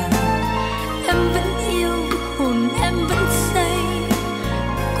nào. Em vẫn yêu hồn em vẫn say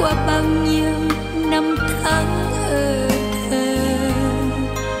qua bao nhiêu năm tháng ở thơ.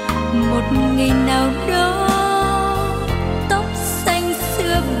 Một ngày nào đó tóc xanh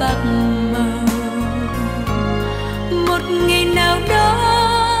xưa bạc màu, một ngày nào đó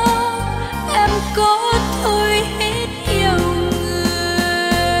em có thôi hết yêu người.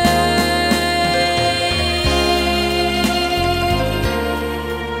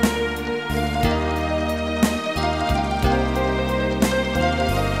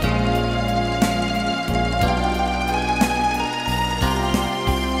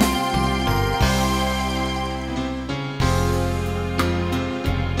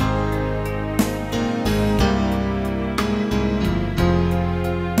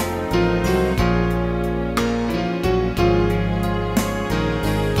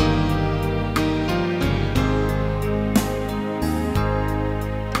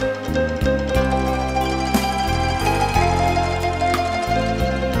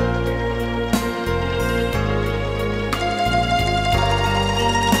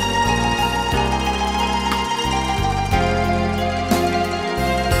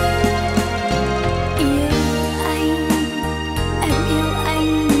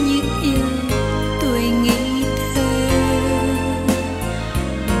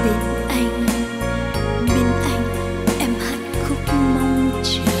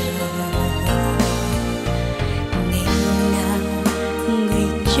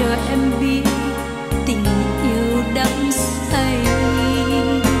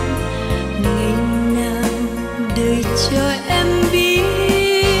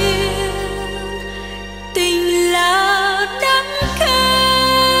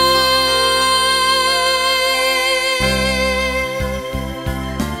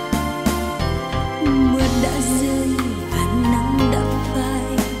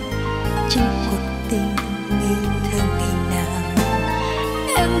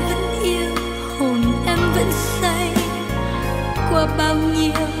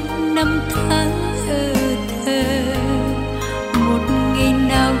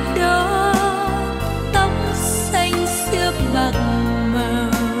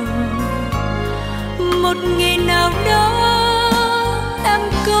 một ngày nào đó em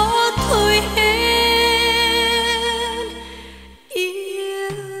có thôi hết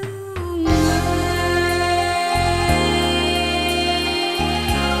yêu người.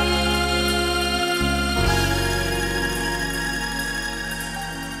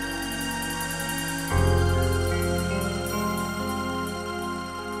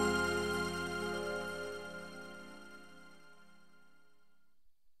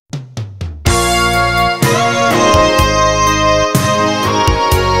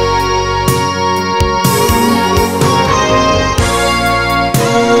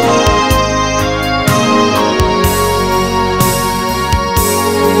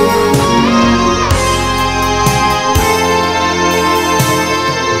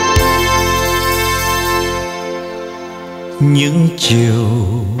 Những chiều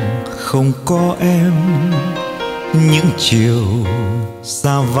không có em, những chiều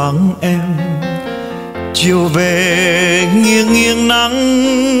xa vắng em, chiều về nghiêng nghiêng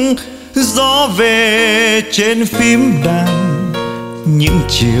nắng, gió về trên phím đàn. Những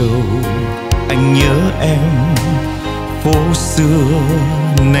chiều anh nhớ em, phố xưa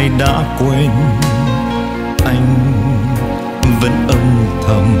nay đã quên, anh vẫn âm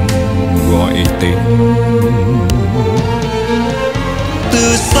thầm gọi tên.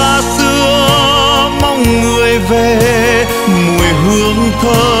 Từ xa xưa mong người về, mùi hương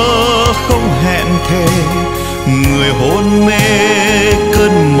thơ không hẹn thề, người hôn mê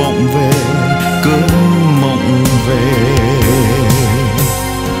cơn mộng về, cơn mộng về.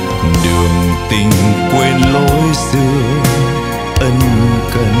 Đường tình quên lối xưa ân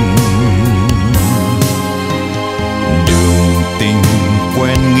cần, đường tình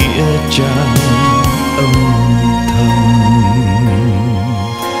quen nghĩa trang âm thầm.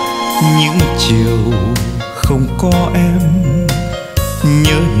 Những chiều không có em,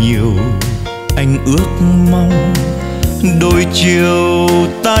 nhớ nhiều anh ước mong, đôi chiều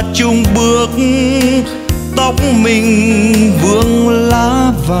ta chung bước, tóc mình vương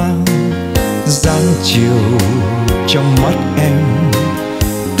lá vàng. Dáng chiều trong mắt em,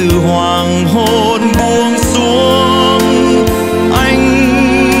 từ hoàng hôn buông xuống, anh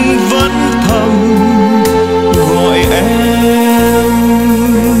vẫn thầm gọi em.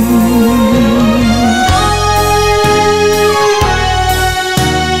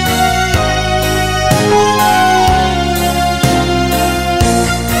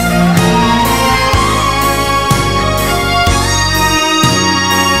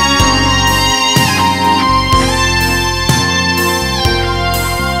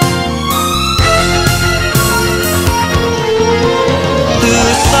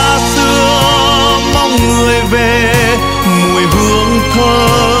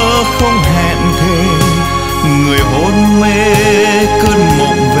 Thơ không hẹn thề, người hôn mê cơn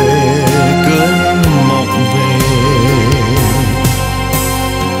mộng về, cơn mộng về.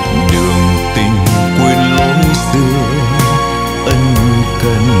 Đường tình quên lối xưa ân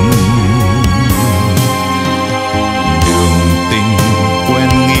cần, đường tình quen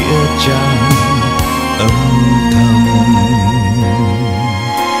nghĩa trang âm thầm.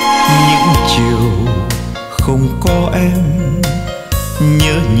 Những chiều không có em,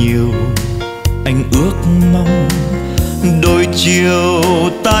 nhớ nhiều anh ước mong, đôi chiều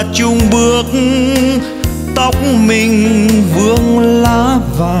ta chung bước, tóc mình vương lá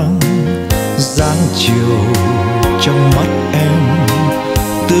vàng. Dáng chiều trong mắt em,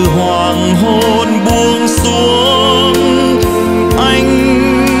 từ hoàng hôn buông xuống,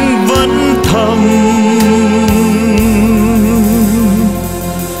 anh vẫn thầm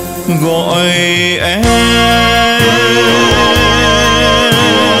gọi em.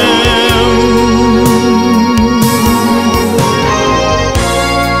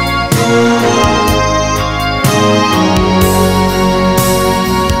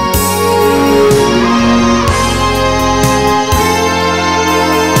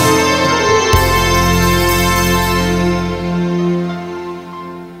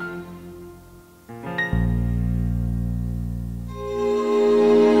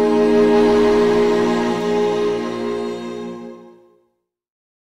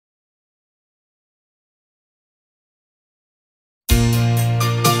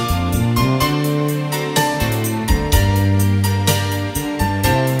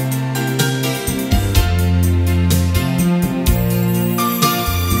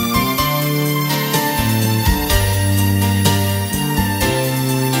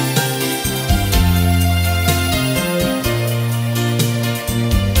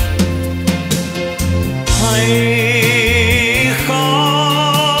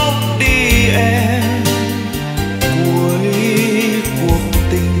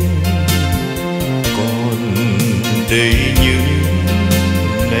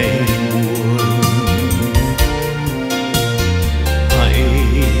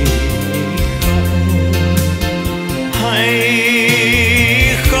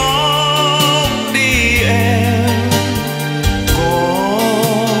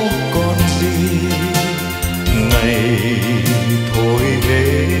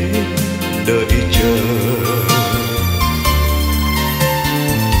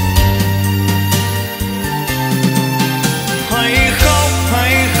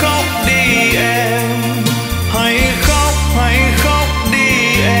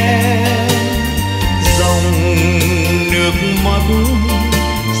 em. Dòng nước mắt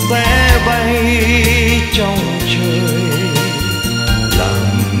sẽ bay trong trời,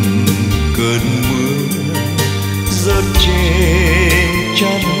 làm cơn mưa rớt trên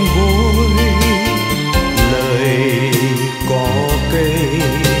chân gối. Lời có cây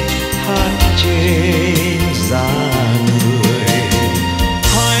hát trên da người.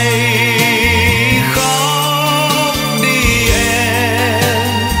 Hãy khóc đi em,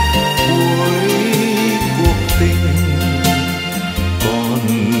 cuối cuộc tình còn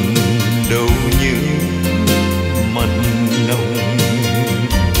đâu những mặn nồng.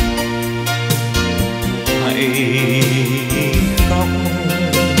 Hãy khóc,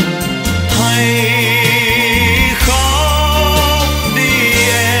 hãy khóc đi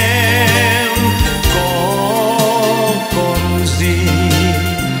em, có còn gì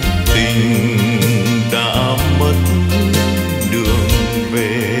tình đã mất đường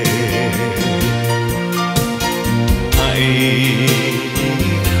về. Hãy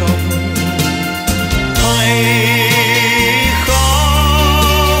khóc, hãy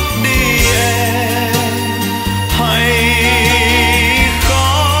khóc đi em, hãy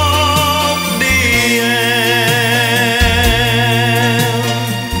khóc đi em.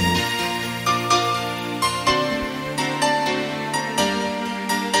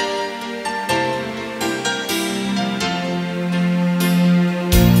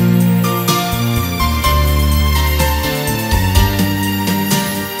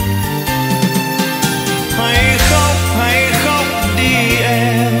 Hãy khóc đi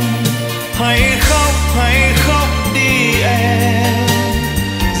em, hãy khóc đi em.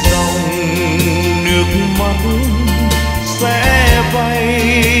 Dòng nước mắt sẽ bay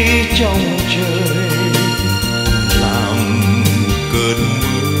trong trời, làm cơn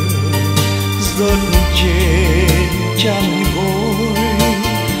mưa rớt trên chăn gối.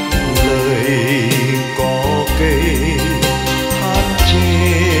 Lời có cây hát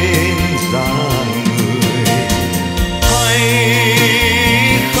trên da người. Hãy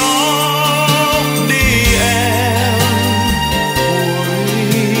khóc đi em, cuối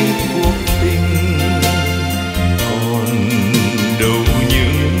cuộc tình còn đâu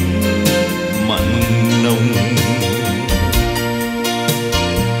những mặn nồng.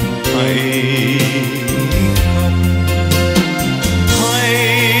 Hãy khóc, hãy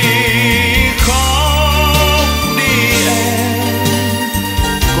khóc đi em,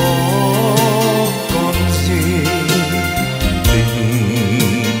 có còn gì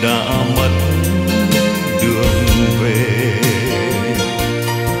tình đã mất đường về.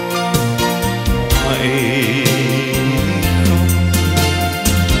 Hãy khóc,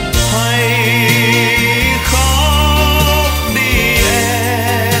 hãy khóc đi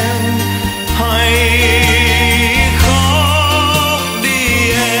em, hãy khóc đi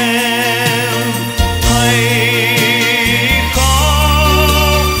em, hãy khóc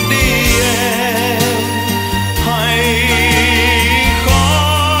đi em, hãy khóc đi em, hãy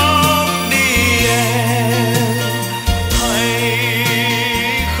khóc đi em, hãy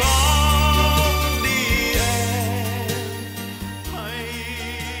khóc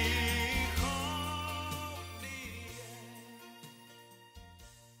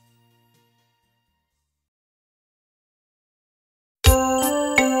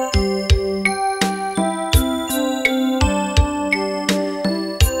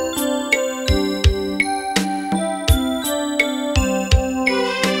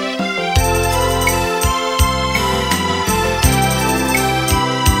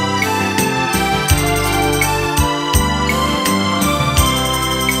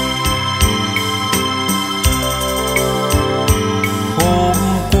Hôm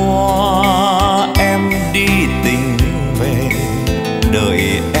qua em đi tình về,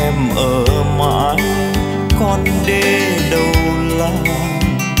 đợi em ở mãi con đê đâu làm.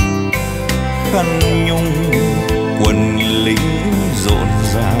 Khăn nhung quần lính rộn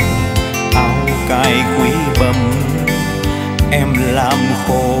ràng, áo cài quý bầm em làm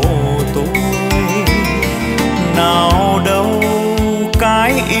khổ tôi. Nào đâu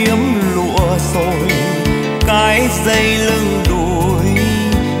cái yếm lụa rồi, cái dây lưng đuôi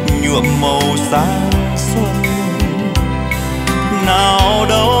nhuộm màu sáng xuân. Nào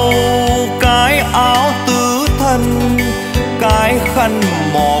đâu cái áo tứ thân, cái khăn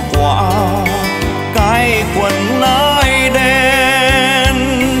mò quả, cái quần ái đen.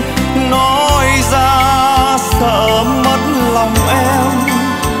 Nói ra sợ mất lòng em,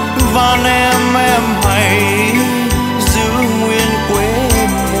 van em hãy giữ nguyên quê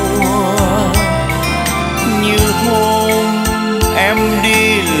mùa. Như hôm em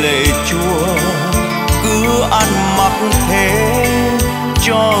đi lễ chùa, cứ ăn mặc thế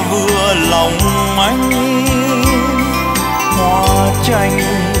cho chanh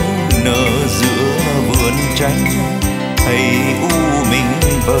nở giữa vườn chanh, thấy u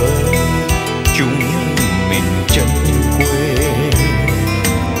mình vơi chúng mình chân quê.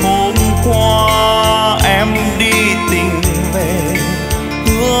 Hôm qua em đi tình về,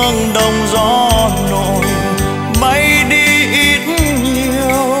 hương đông gió nổi bay đi ít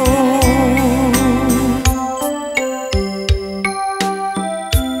nhiều.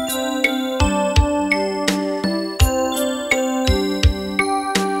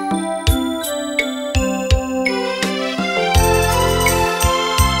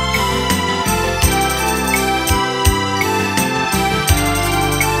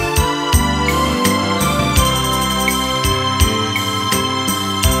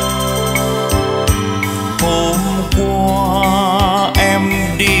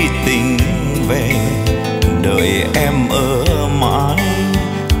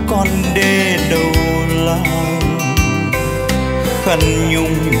 Khăn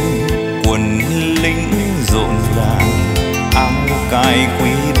nhung quần lính rộn ràng, áo cài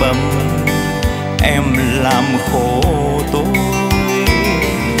quý bấm em làm khổ tôi.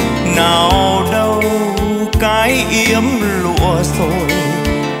 Nào đâu cái yếm lụa xồi,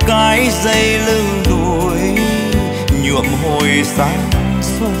 cái dây lưng đuổi nhuộm hồi sáng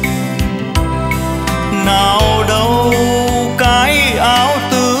xuân. Nào đâu cái áo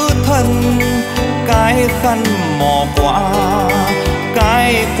tứ thân, cái khăn mò quả,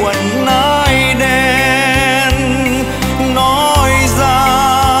 cái quần nai đen. Nói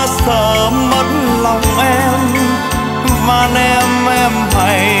ra sợ mất lòng em, van em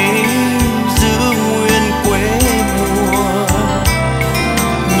hãy giữ nguyên quê mùa.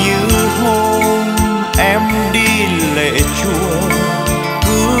 Như hôm em đi lễ chùa,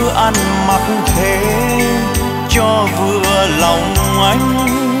 cứ ăn mặc thế cho vừa lòng anh.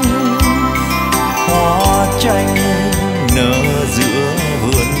 Hoa chanh nở giữa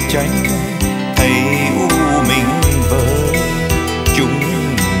vườn chanh, thấy u mình vơi chúng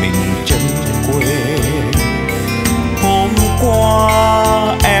mình chân quê. Hôm qua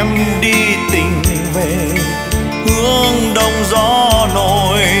em đi tình về, hương đông gió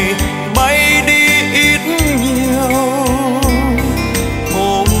nổi bay đi ít nhiều.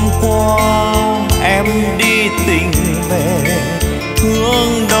 Hôm qua em đi tình về,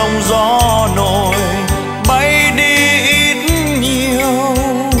 hương đông gió nổi bay đi ít nhiều.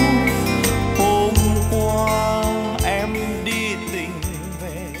 Hôm qua em đi tình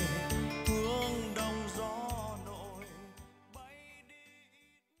về, hương đông gió nổi bay đi.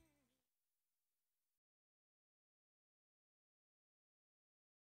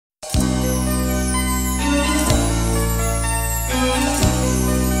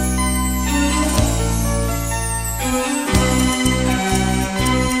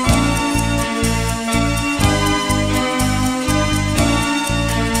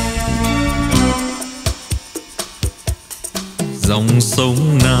 Dòng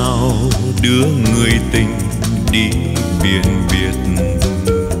sông nào đưa người tình đi biển biệt,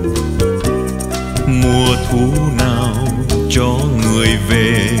 mùa thu nào cho người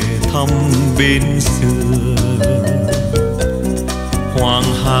về thăm bên xưa. Hoàng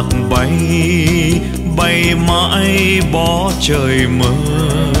hạc bay bay mãi bỏ trời mơ,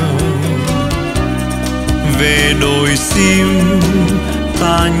 về đồi sim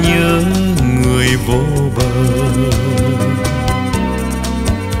ta nhớ người vô bờ.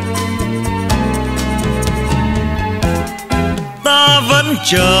 Ta vẫn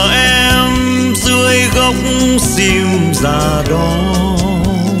chờ em dưới gốc sim già đó,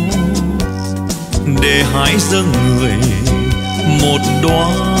 để hái dâng người một đóa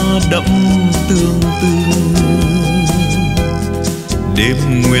đẫm tương tư.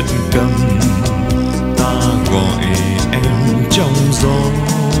 Đêm nguyệt cầm ta gọi em trong gió,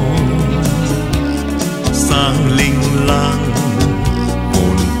 sang linh lang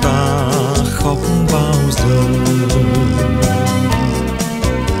hồn ta khóc bao giờ.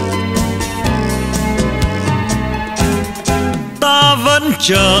 Ta vẫn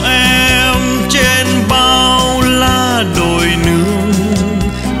chờ em trên bao la đồi nương,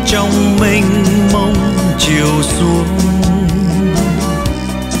 trong mênh mông chiều xuống.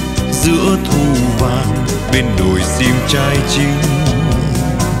 Giữa thu vàng bên đồi sim trai chính,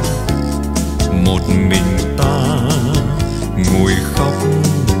 một mình ta ngồi khóc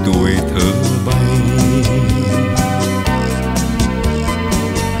tuổi thơ bay.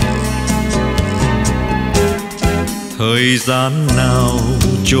 Thời gian nào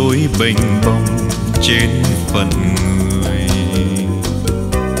trôi bềnh bồng trên phận người,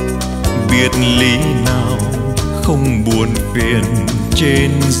 biệt lý nào không buồn phiền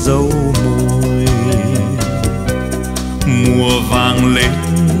trên dấu môi. Mùa vàng lên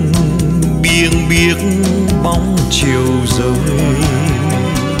biếng biếc bóng chiều rơi,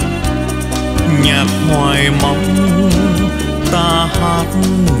 nhạc hoài mong ta hát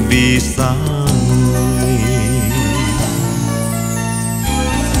vì xa người.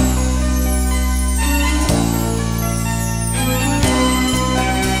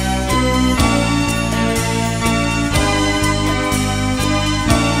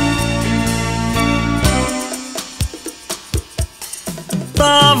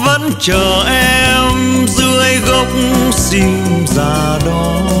 Ta vẫn chờ em dưới gốc sim già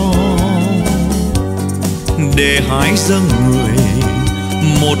đó, để hái dâng người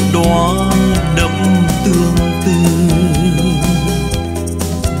một đóa đẫm tương tư.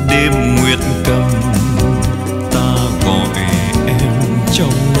 Đêm nguyệt cầm ta gọi em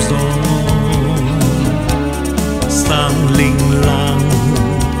trong gió, sáng linh lang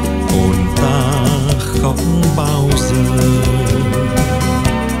hồn ta khóc bao giờ.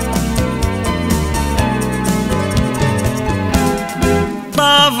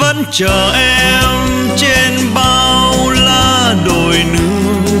 Ta vẫn chờ em trên bao la đồi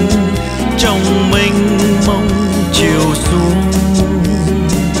nương, trong mênh mông chiều xuống.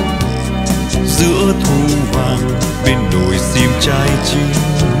 Giữa thu vàng bên đồi sim trai chín,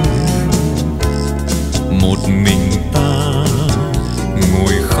 một mình ta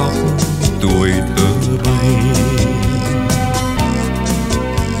ngồi khóc tuổi thơ bay.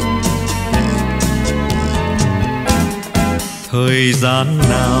 Thời gian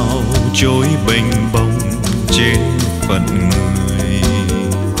nào trôi bềnh bông trên phận người,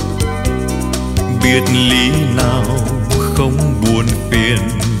 biệt lý nào không buồn phiền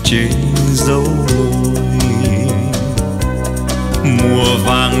trên dấu môi. Mùa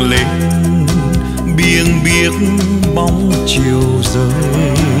vàng lên biếng biếc bóng chiều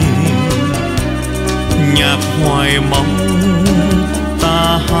rơi, nhạc hoài mong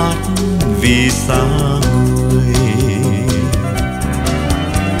ta hát vì xa người.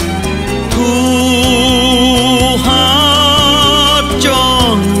 Thu hát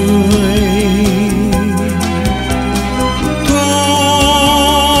cho người,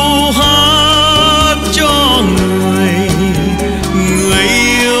 thu hát cho người, người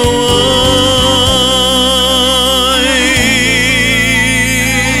yêu ơi.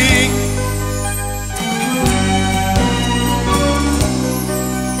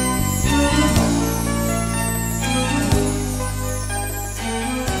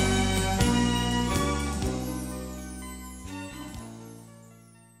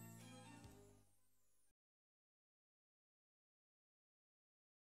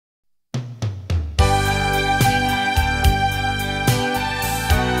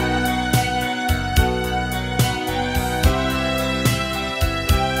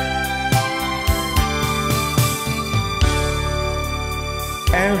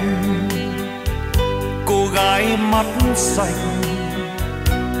 Em cô gái mắt xanh,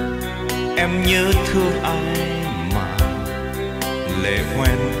 em nhớ thương ai mà lệ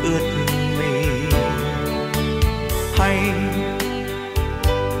hoen ướt mi? Hay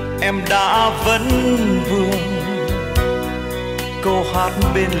em đã vấn vương câu hát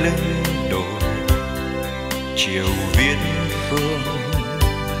bên lưng đồi chiều viễn phương?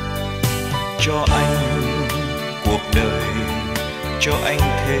 Cho anh cuộc đời, cho anh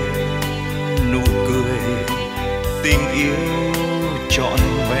thêm nụ cười, tình yêu trọn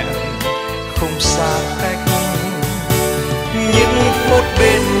vẹn không xa cách. Những phút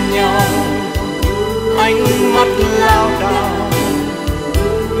bên nhau ánh mắt lao đao,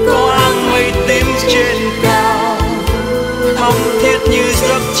 có áng mây tím trên cao thắm thiết như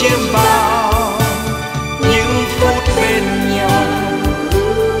giấc chiêm bao. Những phút bên nhau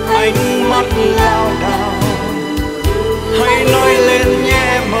ánh mắt lao đao, hãy nói lên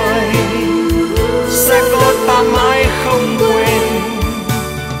nhé mời, sẽ có ta mãi không quên.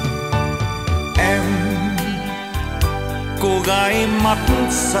 Em cô gái mắt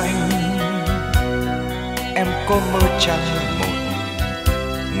xanh, em có mơ chăng một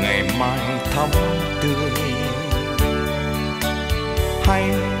ngày mai thắm tươi? Hay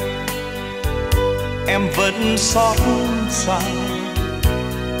em vẫn xót xa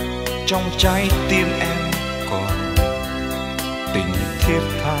trong trái tim em còn tình thiết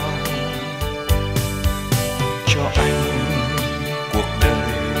tha? Cho anh cuộc đời,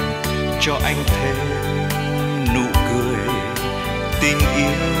 cho anh thêm nụ cười, tình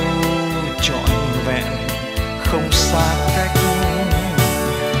yêu trọn vẹn không xa cách.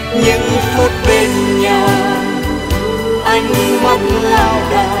 Những phút bên nhau ánh mắt lao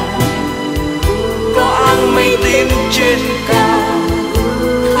đao, có áng mây tím trên cao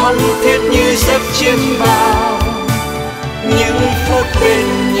thắm thiết như giấc chiêm bao. những phút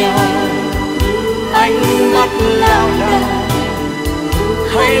bên nhau, ánh mắt lao đao.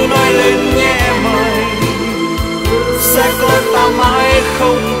 Hãy nói lên nhẹ mời, sẽ có ta mãi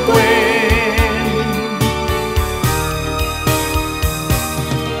không quên.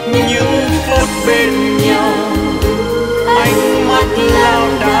 Những phút bên nhau, ánh mắt lao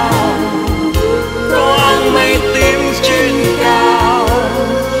đao. Có áng mây tím trên cao,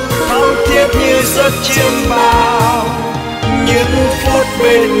 thắm thiết như giấc chiêm bao. Những phút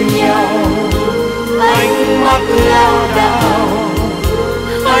bên nhau, ánh mắt lao đao.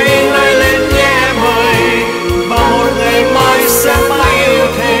 Hãy nói lên nhẹ mời, và một ngày mai sẽ mãi yêu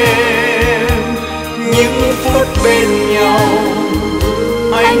thêm. Những phút bên nhau,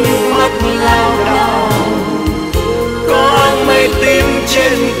 ánh mắt lao đao. Có áng mây tím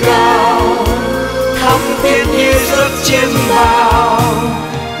trên cao, thắm thiết như giấc chiêm bao.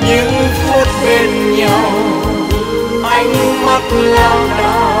 Những phút bên nhau, ánh mắt lao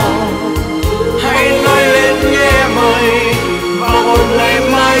đao. Hãy nói lên nhẹ mời, và một ngày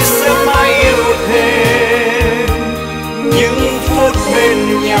mai sẽ mãi yêu thêm. Những phút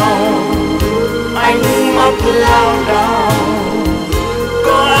bên nhau, ánh mắt lao đao.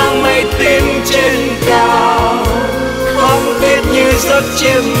 Có áng mây tím trên cao, thắm thiết như giấc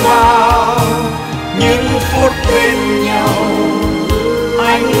chiêm bao. Những phút bên nhau,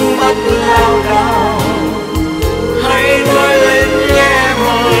 ánh mắt lao đao. Hãy nói lên nhẹ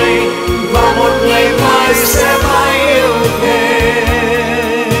mời, và một ngày mai sẽ mãi yêu thêm.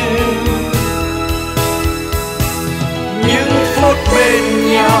 Những phút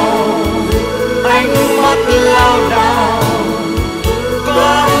bên nhau, ánh mắt lao đao.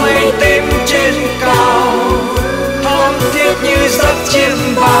 Có mây tím trên cao, thắm thiết như giấc chiêm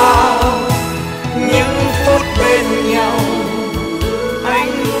bao. Những phút bên nhau,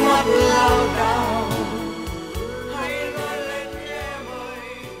 ánh mắt lao đao. Hãy nói lên nhẹ mời,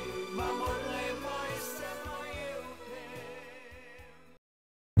 và một ngày mai sẽ mãi yêu thêm.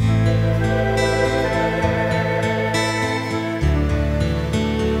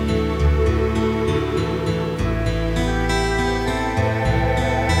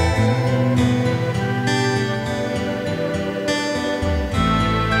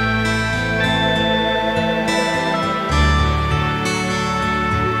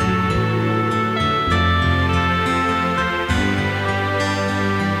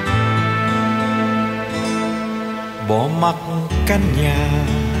 Bỏ mặc căn nhà,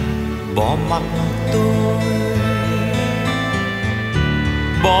 bỏ mặc tôi,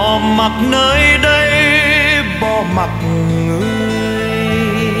 Bỏ mặc nơi đây, bỏ mặc người.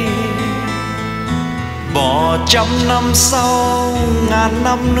 bỏ 100 năm sau, 1000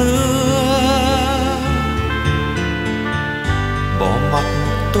 năm nữa. Bỏ mặc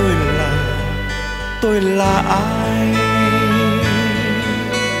tôi là ai?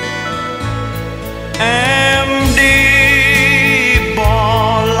 Em đi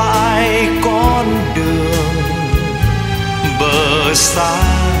bỏ lại con đường, Bờ xa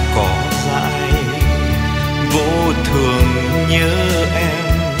cỏ dại, vô thường nhớ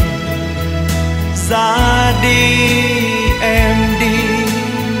em. ra đi Em đi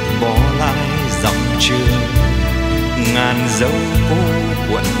bỏ lại dòng trường, ngàn dấu cô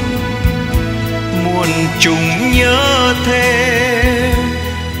quạnh, muôn trùng nhớ thêm.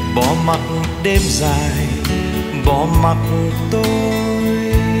 bỏ mặc đêm dài, bỏ mặc tôi,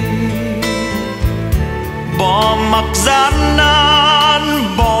 Bỏ mặc gian nan,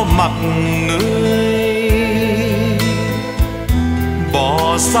 bỏ mặc người.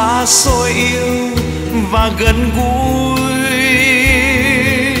 bỏ xa xôi yêu và gần gũi.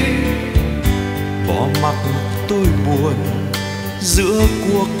 Bỏ mặc tôi buồn giữa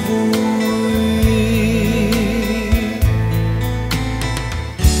cuộc vui.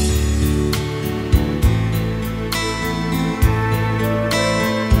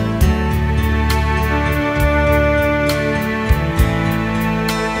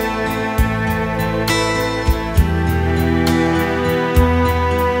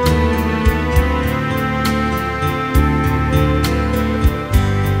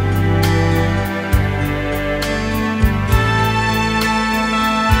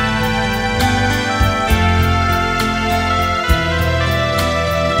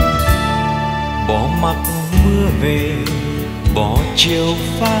 Bỏ mặc mưa về, bỏ chiều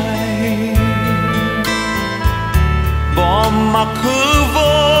phai, Bỏ mặc hư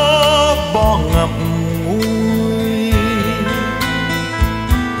vô, bỏ ngập ngùi.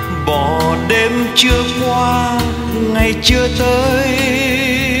 bỏ đêm chưa qua, ngày chưa tới.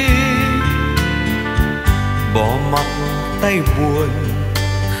 Bỏ mặc tay buồn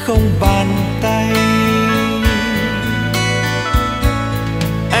không bàn tay.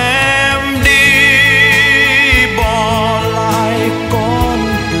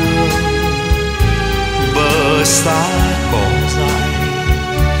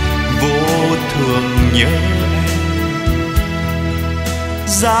 nhớ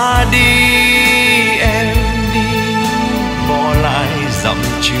ra đi em đi, bỏ lại dặm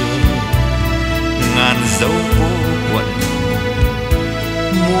trường ngàn dấu vô quẩn,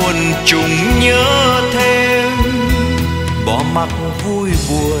 muôn trùng nhớ thêm. Bỏ mặc vui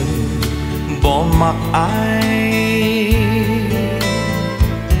buồn, bỏ mặc ai,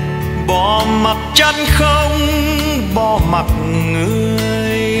 bỏ mặc chân không, bỏ mặc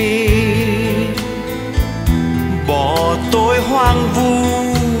người, bỏ tôi hoang vu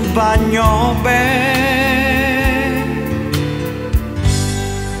và nhỏ bé,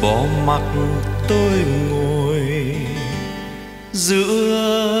 bỏ mặc tôi ngồi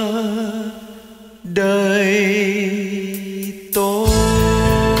giữa đời.